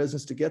for the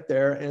business to get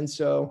there. And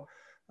so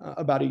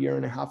about 1.5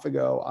 years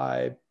ago,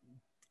 I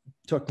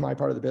took my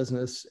part of the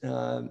business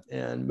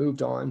and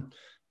moved on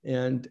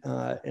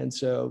And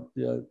so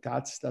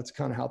that's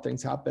kind of how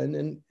things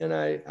happen. And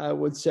I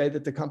would say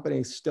that the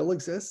company still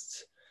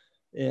exists,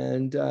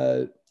 and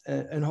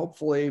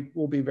hopefully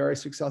will be very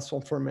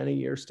successful for many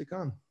years to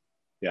come.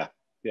 Yeah.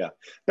 Yeah.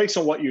 Based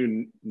on what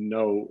you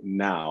know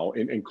now,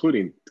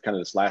 including kind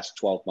of this last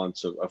 12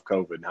 months of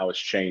COVID, and how it's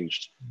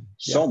changed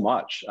so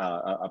much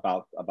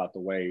about the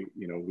way,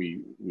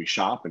 we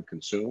shop and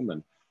consume,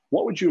 and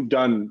what would you have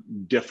done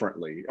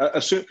differently?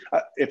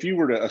 If you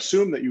were to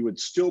assume that you would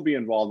still be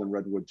involved in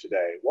Redwood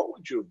today, what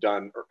would you have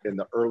done in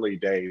the early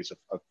days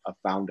of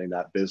founding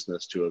that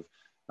business to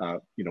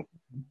have,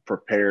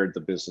 prepared the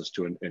business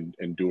to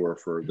endure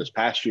for this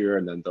past year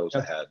and then those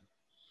ahead?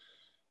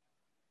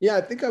 Yeah,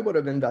 I think I would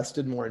have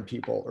invested more in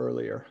people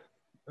earlier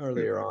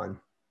on.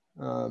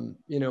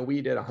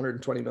 We did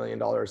 $120 million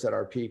at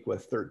our peak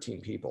with 13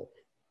 people.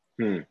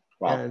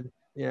 Wow.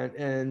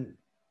 And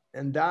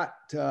that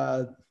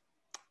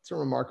it's a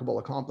remarkable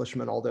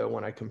accomplishment. Although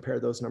when I compare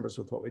those numbers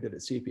with what we did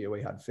at Sepia,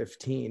 we had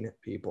 15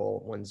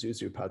 people when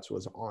Zuzu Pets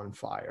was on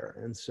fire.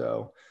 And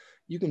so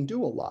you can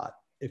do a lot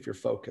if you're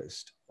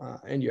focused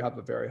and you have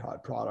a very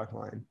hot product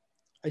line.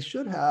 I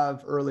should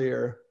have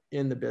earlier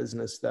in the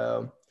business,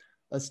 though,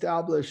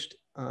 established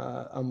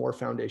a more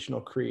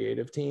foundational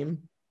creative team,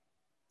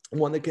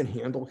 one that can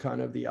handle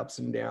kind of the ups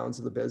and downs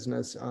of the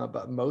business,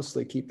 but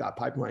mostly keep that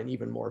pipeline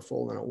even more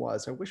full than it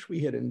was. I wish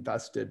we had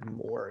invested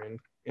more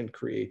in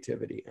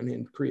creativity and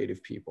in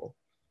creative people.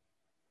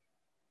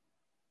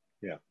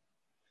 Yeah.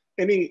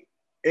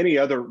 Any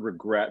other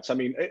regrets? I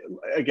mean,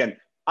 again,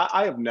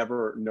 I have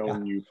never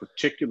known you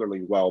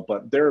particularly well,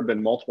 but there have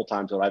been multiple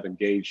times that I've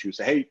engaged you,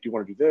 say, hey, do you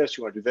want to do this?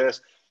 You want to do this?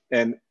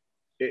 And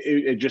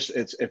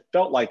it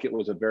felt like it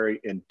was a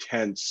very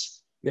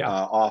intense,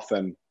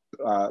 often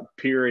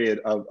period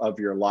of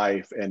your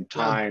life, and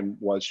time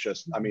was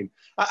just, I mean,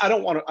 I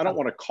don't want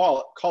to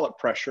call it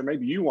pressure.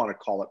 Maybe you want to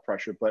call it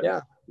pressure,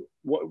 but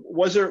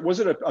was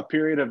it a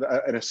period of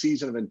a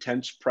season of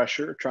intense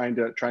pressure trying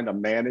to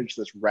manage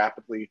this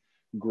rapidly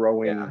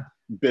growing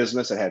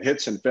business that had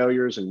hits and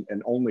failures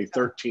and only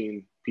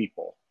 13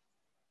 people?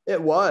 It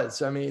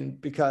was. I mean,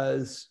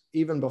 because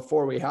even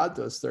before we had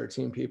those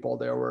 13 people,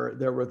 there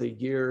were the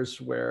years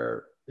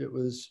where it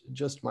was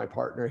just my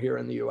partner here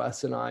in the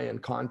US and I,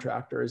 and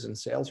contractors and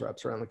sales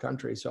reps around the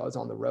country. So I was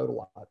on the road a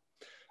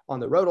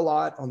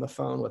lot, on the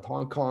phone with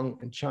Hong Kong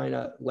and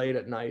China late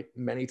at night,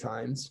 many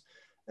times.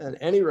 And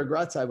any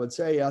regrets, I would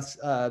say, yes,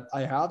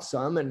 I have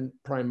some. And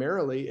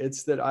primarily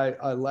it's that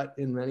I let,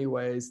 in many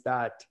ways,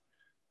 that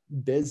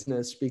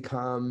business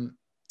become,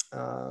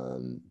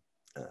 kind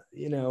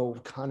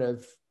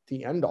of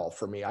the end all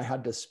for me. I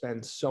had to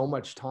spend so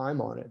much time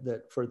on it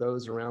that for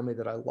those around me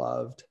that I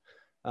loved,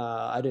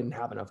 I didn't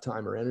have enough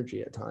time or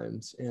energy at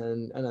times.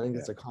 And I think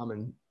it's a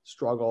common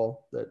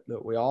struggle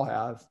that we all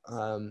have,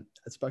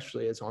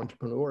 especially as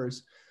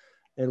entrepreneurs,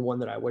 and one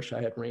that I wish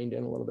I had reined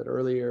in a little bit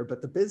earlier,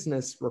 but the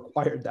business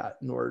required that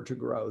in order to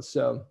grow.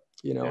 So,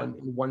 in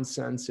one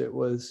sense,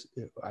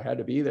 I had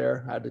to be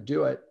there, I had to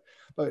do it.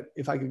 But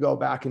if I could go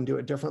back and do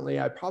it differently,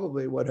 I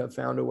probably would have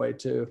found a way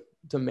to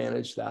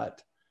manage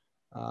that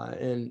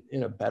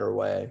in a better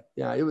way.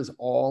 Yeah, it was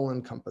all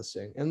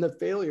encompassing. And the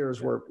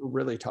failures were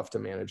really tough to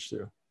manage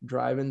through,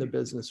 driving the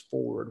business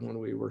forward when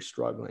we were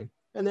struggling.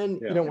 And then,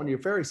 when you're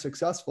very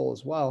successful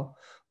as well,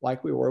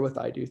 like we were with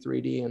I Do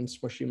 3D and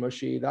Smushy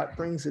Mushy, that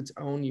brings its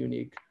own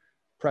unique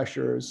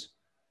pressures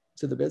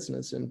to the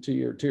business and to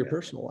your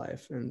personal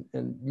life,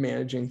 and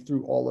managing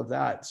through all of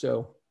that.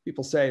 So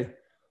people say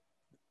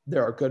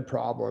there are good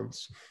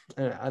problems,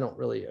 and I don't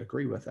really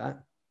agree with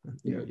that.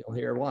 You'll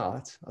hear, wow,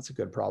 that's a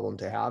good problem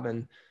to have.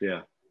 And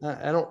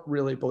I don't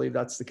really believe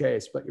that's the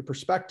case, but your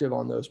perspective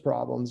on those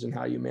problems and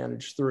how you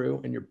manage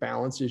through, and your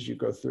balance as you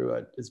go through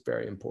it, is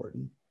very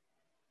important.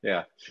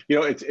 Yeah.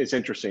 It's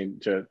interesting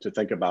to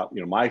think about,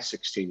 my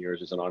 16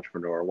 years as an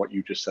entrepreneur, what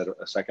you just said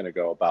a second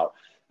ago about,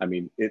 I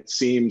mean, it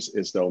seems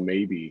as though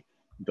maybe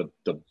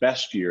the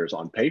best years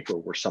on paper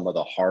were some of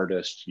the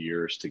hardest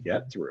years to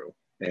get through.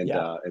 And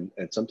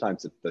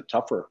sometimes the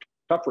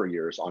tougher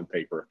years on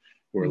paper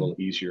were a little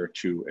easier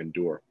to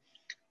endure.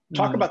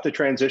 Talk about the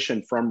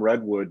transition from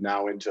Redwood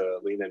now into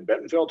Lean In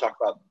Bentonville. Talk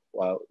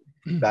about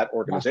that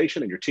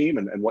organization and your team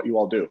and what you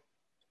all do.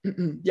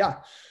 Yeah.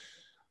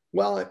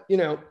 Well,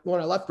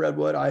 when I left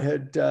Redwood, I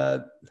had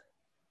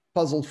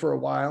puzzled for a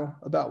while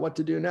about what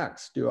to do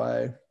next. Do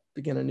I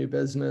begin a new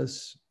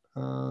business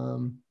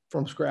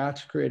from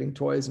scratch, creating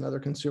toys and other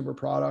consumer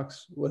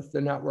products with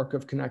the network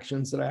of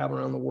connections that I have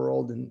around the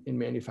world in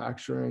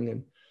manufacturing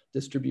and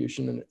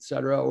distribution and et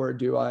cetera, or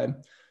do I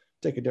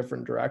take a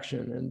different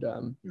direction?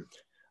 And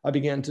I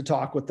began to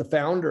talk with the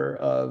founder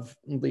of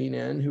Lean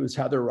In, who is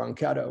Heather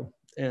Ronquetto,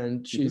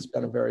 and she's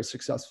been a very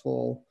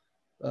successful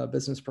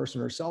business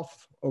person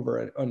herself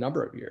over a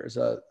number of years,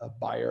 a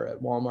buyer at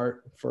Walmart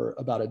for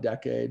about a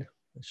decade.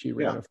 She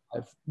ran a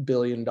 $5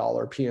 billion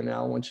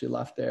P&L when she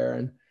left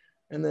there.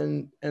 And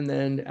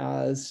then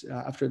as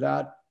after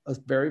that, a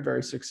very,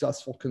 very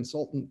successful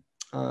consultant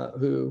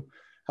who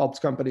helps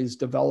companies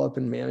develop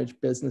and manage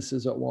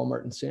businesses at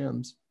Walmart and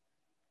Sam's.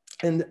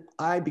 And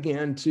I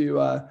began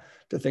to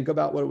think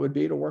about what it would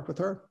be to work with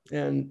her,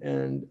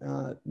 and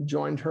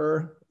joined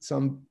her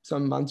some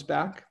months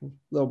back, a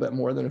little bit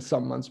more than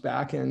some months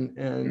back,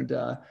 and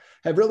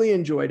have really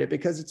enjoyed it,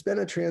 because it's been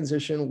a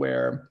transition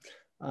where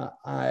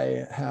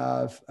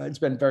it's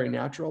been very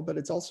natural, but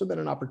it's also been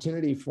an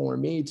opportunity for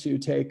me to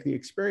take the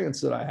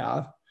experience that I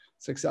have,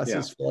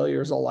 successes,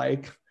 failures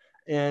alike,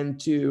 and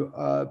to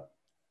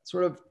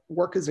sort of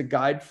work as a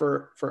guide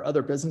for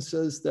other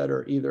businesses that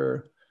are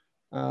either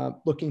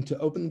looking to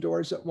open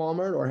doors at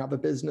Walmart or have a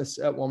business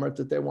at Walmart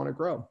that they want to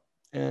grow.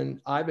 And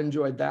I've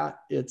enjoyed that.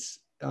 It's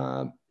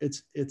a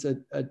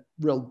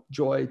real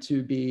joy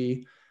to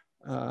be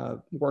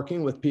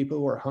working with people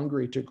who are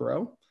hungry to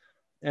grow,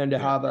 and to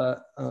have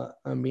a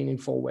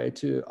meaningful way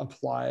to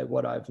apply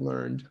what I've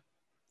learned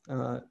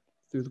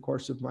through the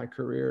course of my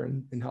career,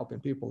 and helping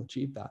people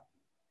achieve that.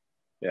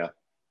 Yeah.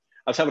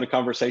 I was having a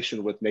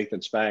conversation with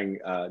Nathan Spang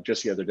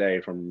just the other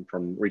day from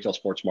Retail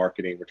Sports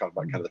Marketing. We're talking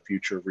about kind of the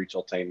future of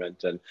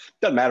retailtainment, and it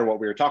doesn't matter what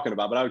we were talking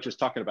about, but I was just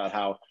talking about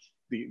how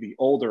the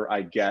older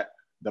I get,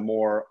 the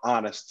more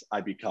honest I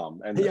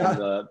become, and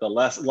the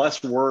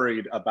less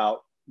worried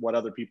about what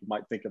other people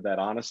might think of that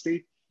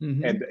honesty.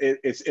 Mm-hmm. And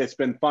it's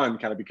been fun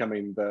kind of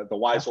becoming the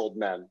wise old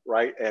men,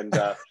 right? And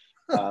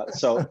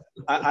so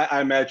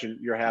I imagine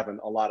you're having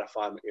a lot of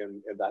fun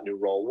in that new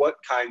role. What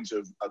kinds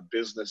of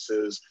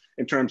businesses,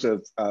 in terms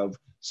of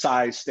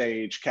size,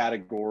 stage,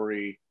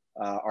 category,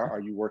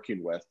 are you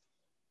working with?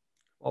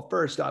 Well,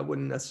 first, I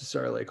wouldn't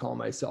necessarily call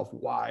myself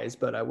wise,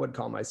 but I would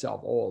call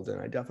myself old,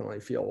 and I definitely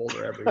feel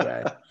older every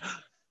day.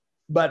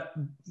 But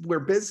we're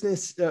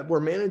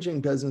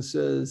managing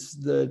businesses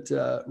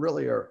that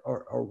really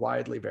are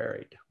widely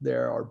varied.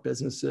 There are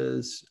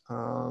businesses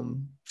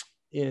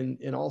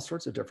in all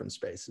sorts of different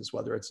spaces,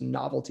 whether it's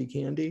novelty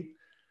candy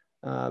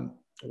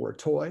or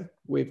toy.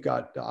 We've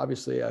got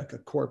obviously a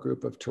core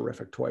group of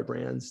terrific toy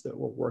brands that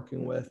we're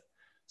working with.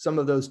 Some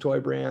of those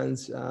toy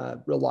brands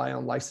rely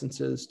on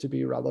licenses to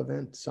be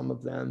relevant. Some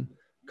of them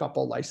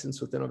couple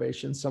license with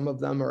innovation. Some of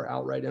them are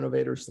outright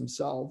innovators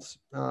themselves.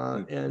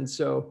 And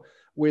so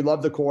we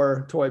love the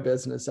core toy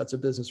business. That's a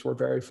business we're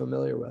very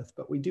familiar with.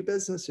 But we do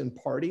business in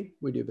party.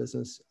 We do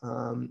business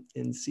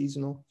in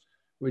seasonal.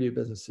 We do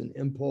business in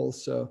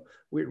impulse. So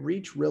we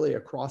reach really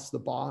across the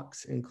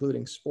box,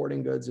 including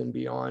sporting goods and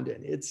beyond.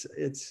 And it's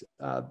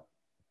a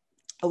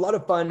lot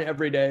of fun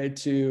every day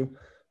to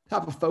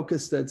have a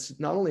focus that's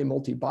not only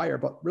multi-buyer,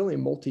 but really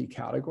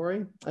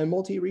multi-category and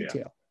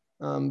multi-retail.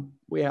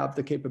 We have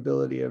the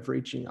capability of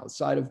reaching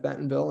outside of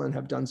Bentonville, and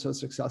have done so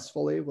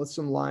successfully with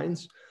some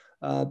lines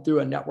through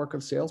a network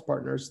of sales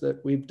partners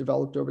that we've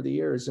developed over the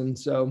years. And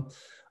so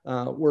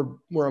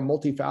we're a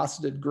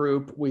multifaceted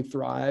group. We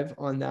thrive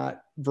on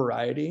that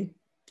variety.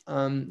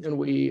 And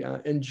we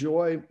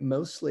enjoy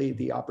mostly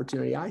the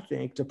opportunity, I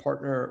think, to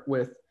partner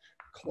with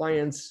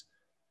clients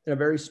in a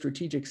very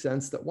strategic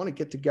sense that want to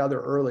get together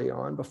early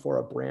on before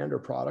a brand or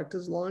product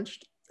is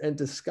launched, and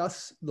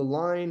discuss the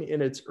line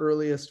in its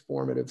earliest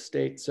formative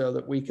state, so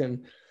that we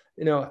can,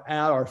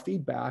 add our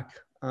feedback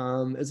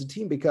as a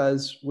team,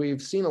 because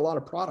we've seen a lot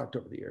of product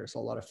over the years, a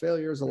lot of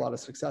failures, a lot of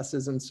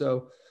successes. And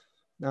so,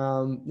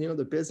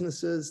 the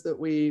businesses that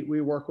we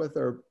work with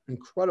are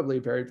incredibly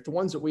varied. The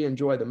ones that we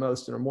enjoy the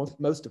most and are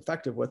most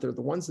effective with are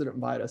the ones that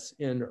invite us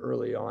in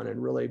early on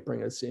and really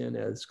bring us in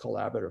as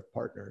collaborative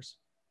partners.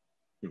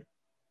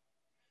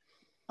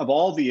 Of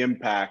all the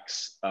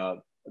impacts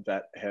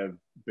that have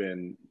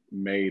been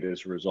made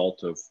as a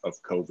result of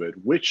COVID,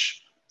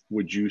 which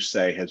would you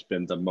say has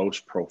been the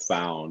most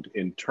profound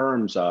in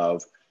terms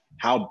of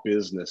how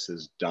business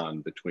is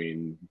done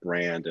between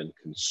brand and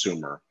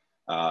consumer?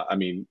 I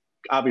mean,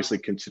 obviously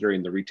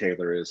considering the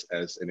retailer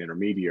as an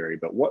intermediary,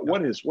 but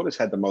what has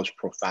had the most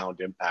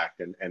profound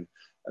impact and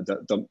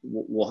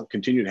will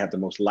continue to have the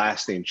most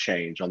lasting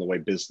change on the way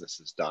business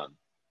is done?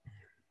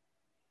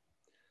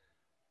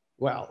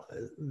 Well,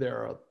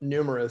 there are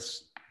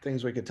numerous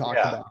things we could talk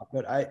about,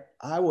 but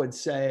I would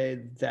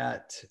say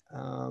that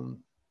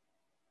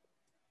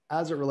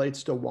as it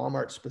relates to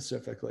Walmart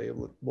specifically,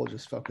 we'll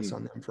just focus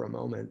on them for a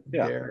moment.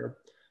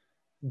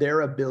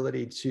 Their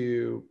ability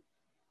to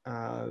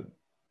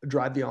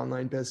drive the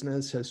online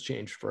business has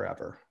changed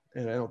forever.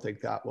 And I don't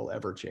think that will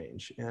ever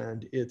change.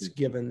 And it's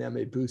given them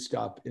a boost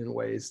up in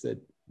ways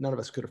that none of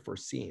us could have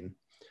foreseen.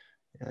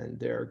 And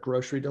their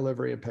grocery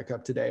delivery and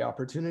pickup today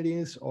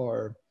opportunities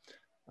are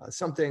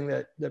something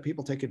that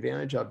people take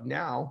advantage of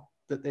now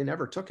that they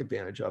never took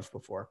advantage of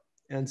before.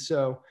 And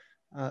so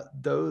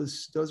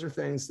those are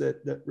things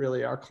that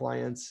really our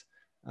clients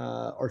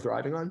are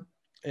thriving on,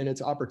 and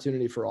it's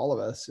opportunity for all of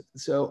us.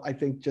 So I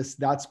think just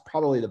that's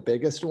probably the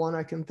biggest one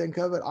I can think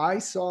of. I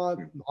saw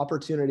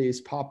opportunities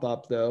pop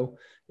up though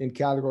in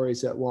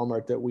categories at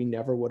Walmart that we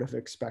never would have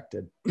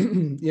expected,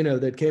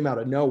 that came out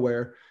of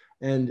nowhere,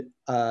 and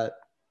that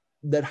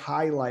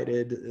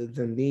highlighted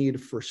the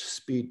need for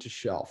speed to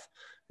shelf.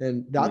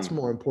 And that's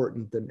more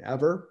important than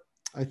ever.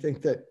 I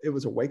think that it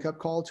was a wake-up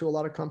call to a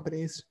lot of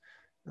companies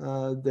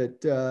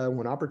that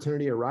when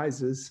opportunity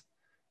arises,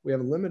 we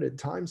have a limited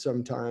time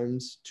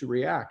sometimes to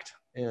react.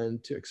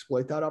 and to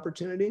exploit that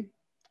opportunity,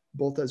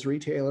 both as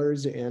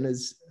retailers and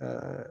as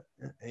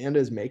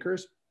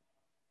makers.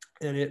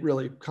 And it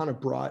really kind of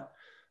brought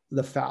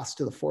the fast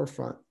to the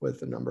forefront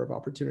with a number of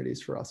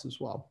opportunities for us as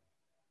well.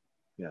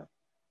 Yeah.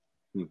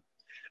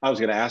 I was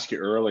going to ask you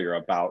earlier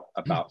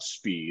about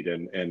speed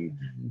and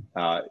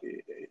I'm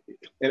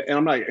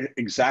not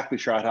exactly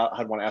sure how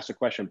I'd want to ask the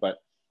question, but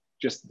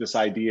just this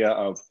idea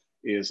of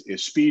is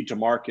speed to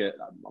market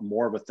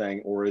more of a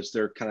thing, or is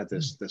there kind of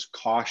this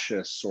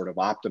cautious sort of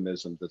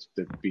optimism that's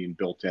being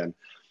built in?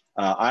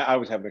 I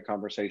was having a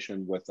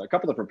conversation with a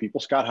couple of different people,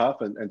 Scott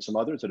Huff and some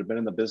others that have been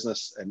in the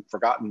business and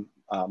forgotten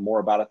more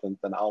about it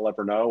than I'll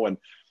ever know. And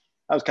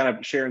I was kind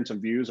of sharing some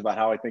views about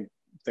how I think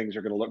things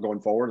are going to look going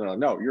forward. And I'm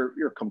like, no,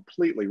 you're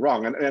completely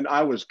wrong. And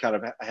I was kind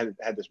of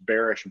had this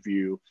bearish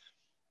view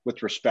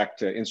with respect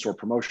to in-store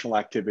promotional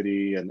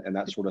activity and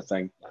that sort of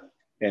thing.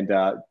 And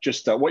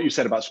just what you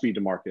said about speed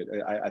to market,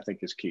 I think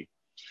is key.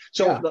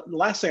 So yeah. The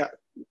last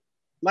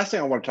thing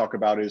I want to talk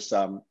about is,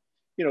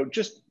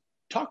 just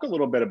talk a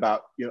little bit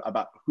about,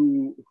 about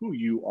who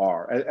you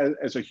are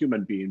as a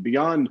human being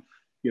beyond,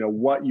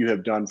 what you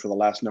have done for the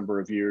last number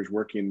of years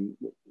working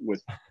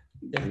with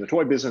in the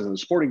toy business and the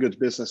sporting goods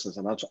business as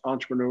an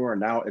entrepreneur,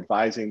 and now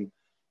advising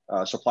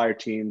supplier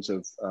teams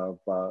of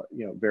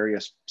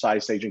various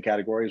size, stage, and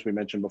categories we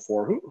mentioned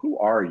before. Who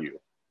are you?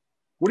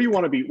 What do you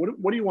want to be?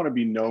 What do you want to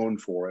be known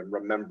for and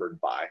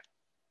remembered by?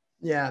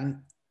 Yeah,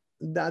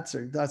 that's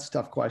a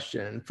tough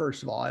question.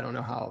 First of all, I don't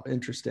know how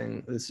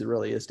interesting this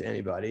really is to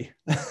anybody,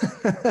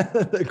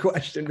 the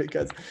question,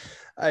 because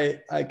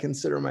I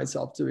consider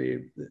myself to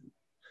be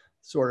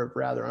sort of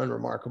rather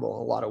unremarkable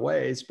in a lot of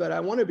ways, but I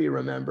want to be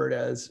remembered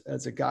as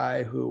a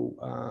guy who,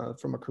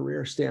 from a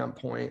career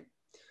standpoint,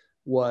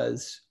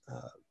 was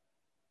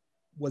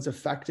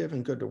effective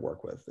and good to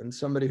work with, and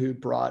somebody who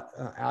brought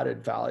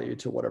added value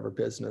to whatever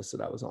business that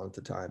I was on at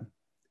the time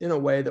in a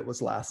way that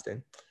was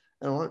lasting.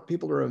 And I want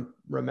people to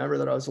remember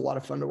that I was a lot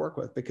of fun to work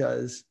with,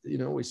 because,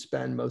 we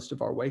spend most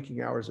of our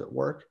waking hours at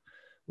work.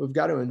 We've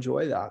got to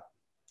enjoy that,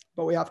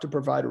 but we have to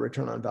provide a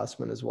return on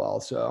investment as well.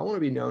 So I want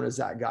to be known as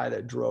that guy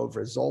that drove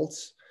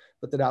results,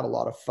 but that had a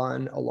lot of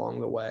fun along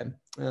the way.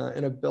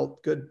 And I've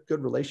built good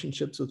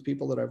relationships with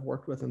people that I've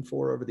worked with and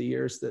for over the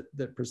years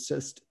that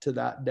persist to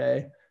that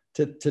day,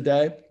 to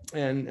today.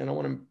 And I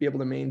want to be able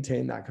to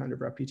maintain that kind of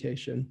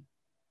reputation.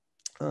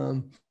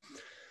 And,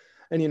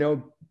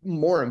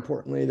 more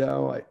importantly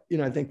though,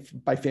 I think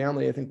by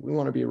family, I think we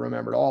want to be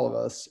remembered, all of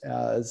us,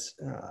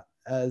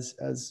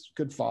 as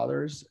good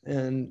fathers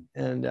and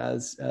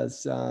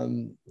as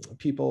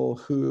people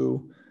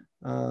who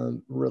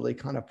really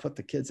kind of put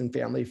the kids and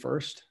family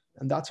first.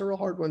 And that's a real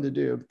hard one to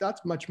do, but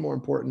that's much more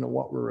important to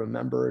what we're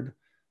remembered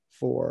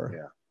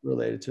for,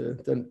 related to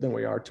than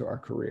we are to our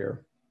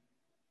career.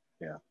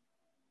 Yeah.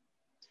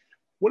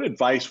 What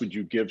advice would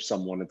you give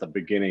someone at the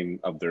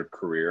beginning of their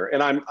career?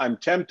 And I'm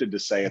tempted to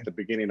say at the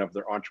beginning of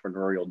their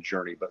entrepreneurial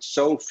journey, but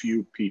so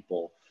few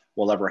people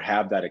will ever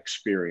have that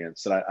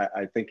experience that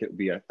I think it would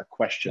be a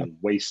question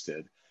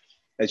wasted.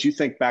 As you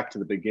think back to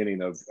the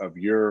beginning of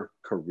your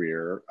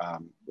career,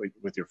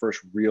 with your first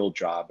real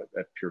job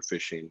at Pure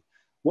Fishing,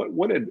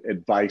 what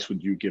advice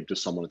would you give to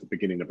someone at the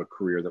beginning of a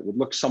career that would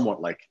look somewhat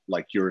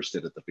like yours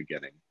did at the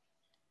beginning?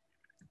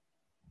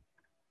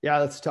 Yeah,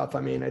 that's tough.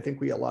 I mean, I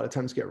think we a lot of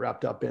times get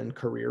wrapped up in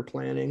career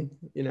planning,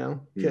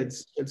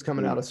 kids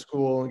coming out of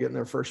school and getting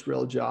their first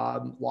real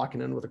job, locking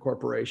in with a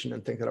corporation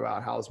and thinking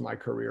about how's my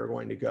career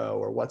going to go,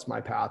 or what's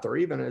my path, or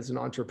even as an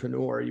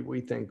entrepreneur,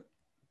 we think,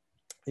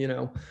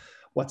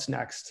 what's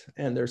next?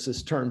 And there's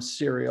this term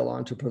serial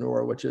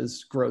entrepreneur, which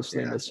is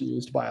grossly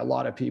misused by a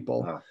lot of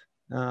people.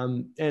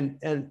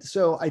 And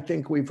so I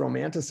think we've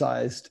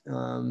romanticized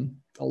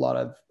a lot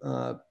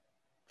of,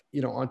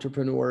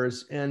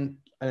 entrepreneurs. And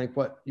I think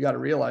what you got to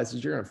realize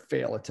is you're going to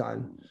fail a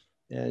ton,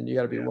 and you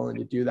got to be willing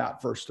to do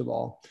that first of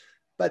all.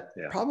 But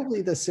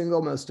probably the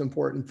single most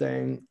important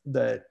thing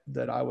that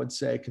I would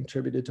say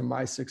contributed to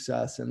my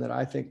success, and that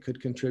I think could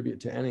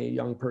contribute to any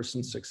young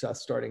person's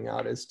success starting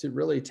out, is to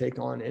really take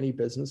on any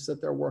business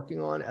that they're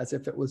working on as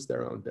if it was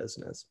their own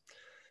business.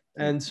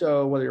 And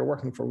so whether you're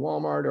working for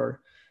Walmart or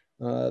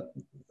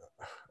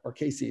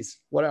Casey's,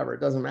 whatever,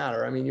 it doesn't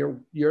matter. I mean,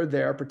 you're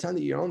there, pretend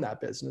that you own that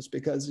business,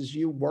 because as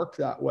you work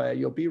that way,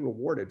 you'll be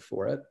rewarded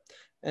for it.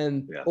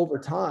 And over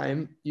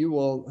time, you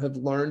will have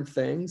learned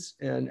things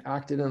and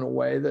acted in a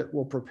way that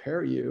will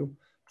prepare you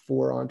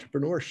for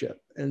entrepreneurship.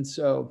 And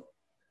so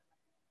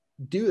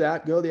do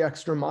that, go the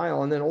extra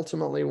mile. And then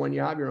ultimately, when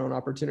you have your own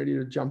opportunity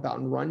to jump out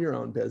and run your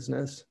own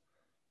business,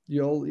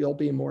 you'll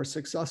be more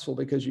successful,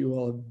 because you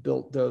will have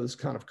built those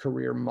kind of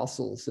career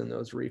muscles and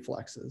those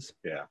reflexes.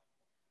 Yeah.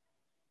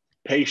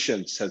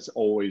 Patience has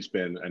always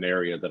been an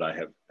area that I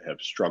have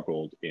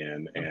struggled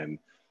in, and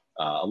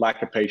a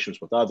lack of patience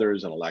with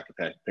others, and a lack of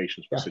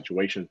patience with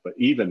situations, but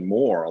even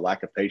more, a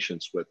lack of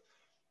patience with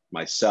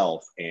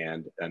myself,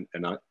 and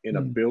an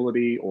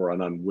inability or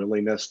an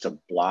unwillingness to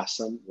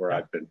blossom where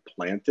I've been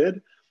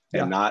planted,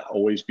 and not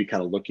always be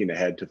kind of looking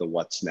ahead to the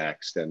what's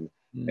next. And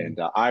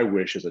I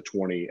wish as a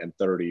 20 and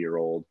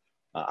 30-year-old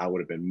I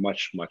would have been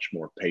much, much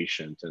more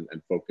patient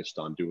and focused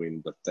on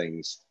doing the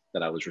things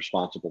that I was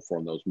responsible for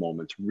in those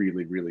moments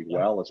really, really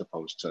well, as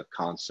opposed to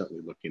constantly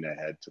looking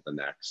ahead to the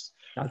next.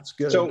 That's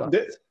good So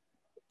advice.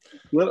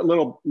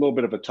 little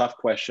bit of a tough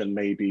question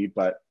maybe,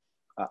 but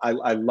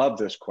I love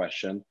this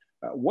question.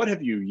 What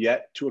have you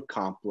yet to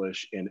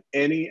accomplish in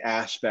any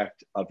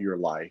aspect of your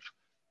life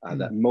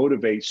that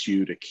motivates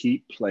you to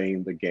keep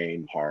playing the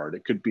game hard?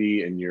 It could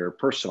be in your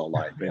personal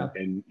life,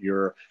 in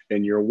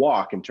your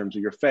walk in terms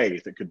of your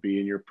faith. It could be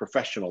in your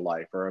professional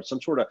life, or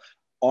some sort of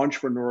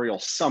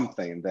entrepreneurial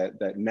something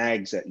that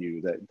nags at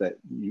you, that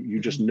you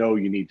just know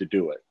you need to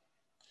do it.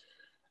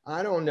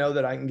 I don't know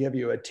that I can give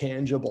you a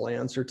tangible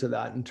answer to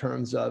that in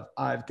terms of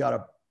I've got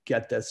to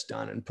get this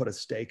done and put a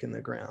stake in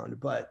the ground.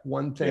 But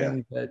one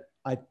thing that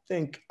I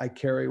think I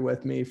carry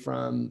with me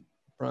from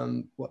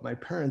what my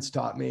parents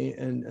taught me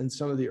and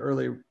some of the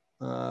early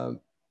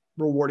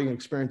rewarding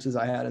experiences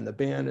I had in the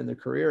band and the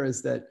career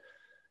is that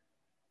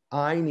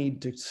I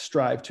need to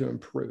strive to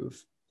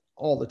improve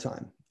all the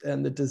time.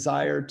 And the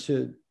desire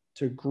to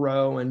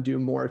grow and do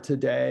more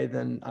today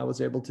than I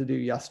was able to do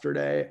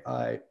yesterday,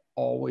 I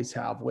always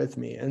have with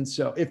me. And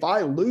so if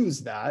I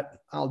lose that,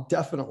 I'll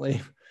definitely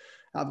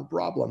have a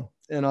problem.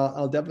 And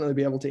I'll definitely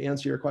be able to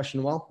answer your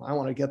question, well, I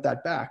want to get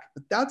that back.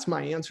 But that's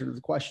my answer to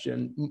the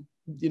question.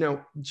 You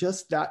know,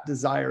 just that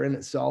desire in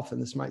itself,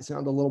 and this might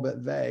sound a little bit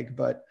vague,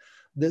 but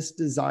this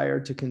desire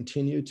to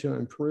continue to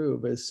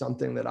improve is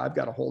something that I've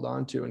got to hold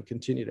on to and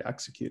continue to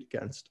execute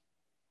against.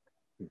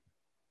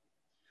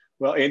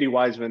 Well, Andy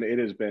Wiseman, it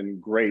has been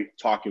great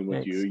talking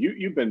with Thanks. you.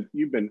 You've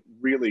been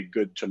really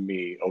good to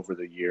me over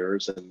the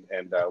years,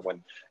 and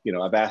when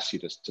I've asked you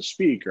to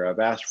speak, or I've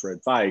asked for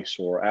advice,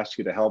 or asked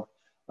you to help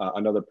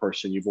another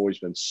person, you've always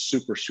been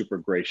super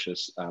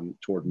gracious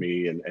toward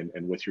me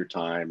and with your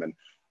time.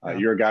 And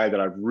you're a guy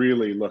that I've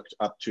really looked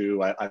up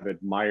to. I've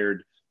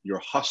admired your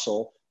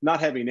hustle,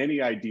 not having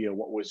any idea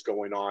what was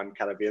going on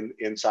kind of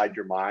inside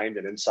your mind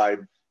and inside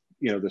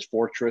this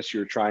fortress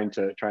you're trying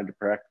to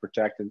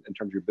protect in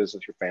terms of your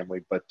business, your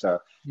family. But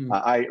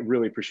I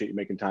really appreciate you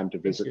making time to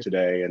visit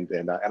today,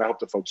 and I hope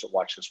the folks that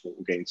watch this will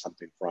gain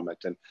something from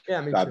it.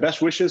 And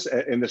best wishes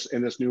in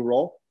this new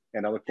role,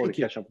 and I look forward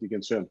to catching up with you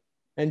again soon.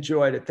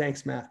 Enjoyed it.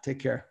 Thanks, Matt. Take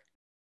care.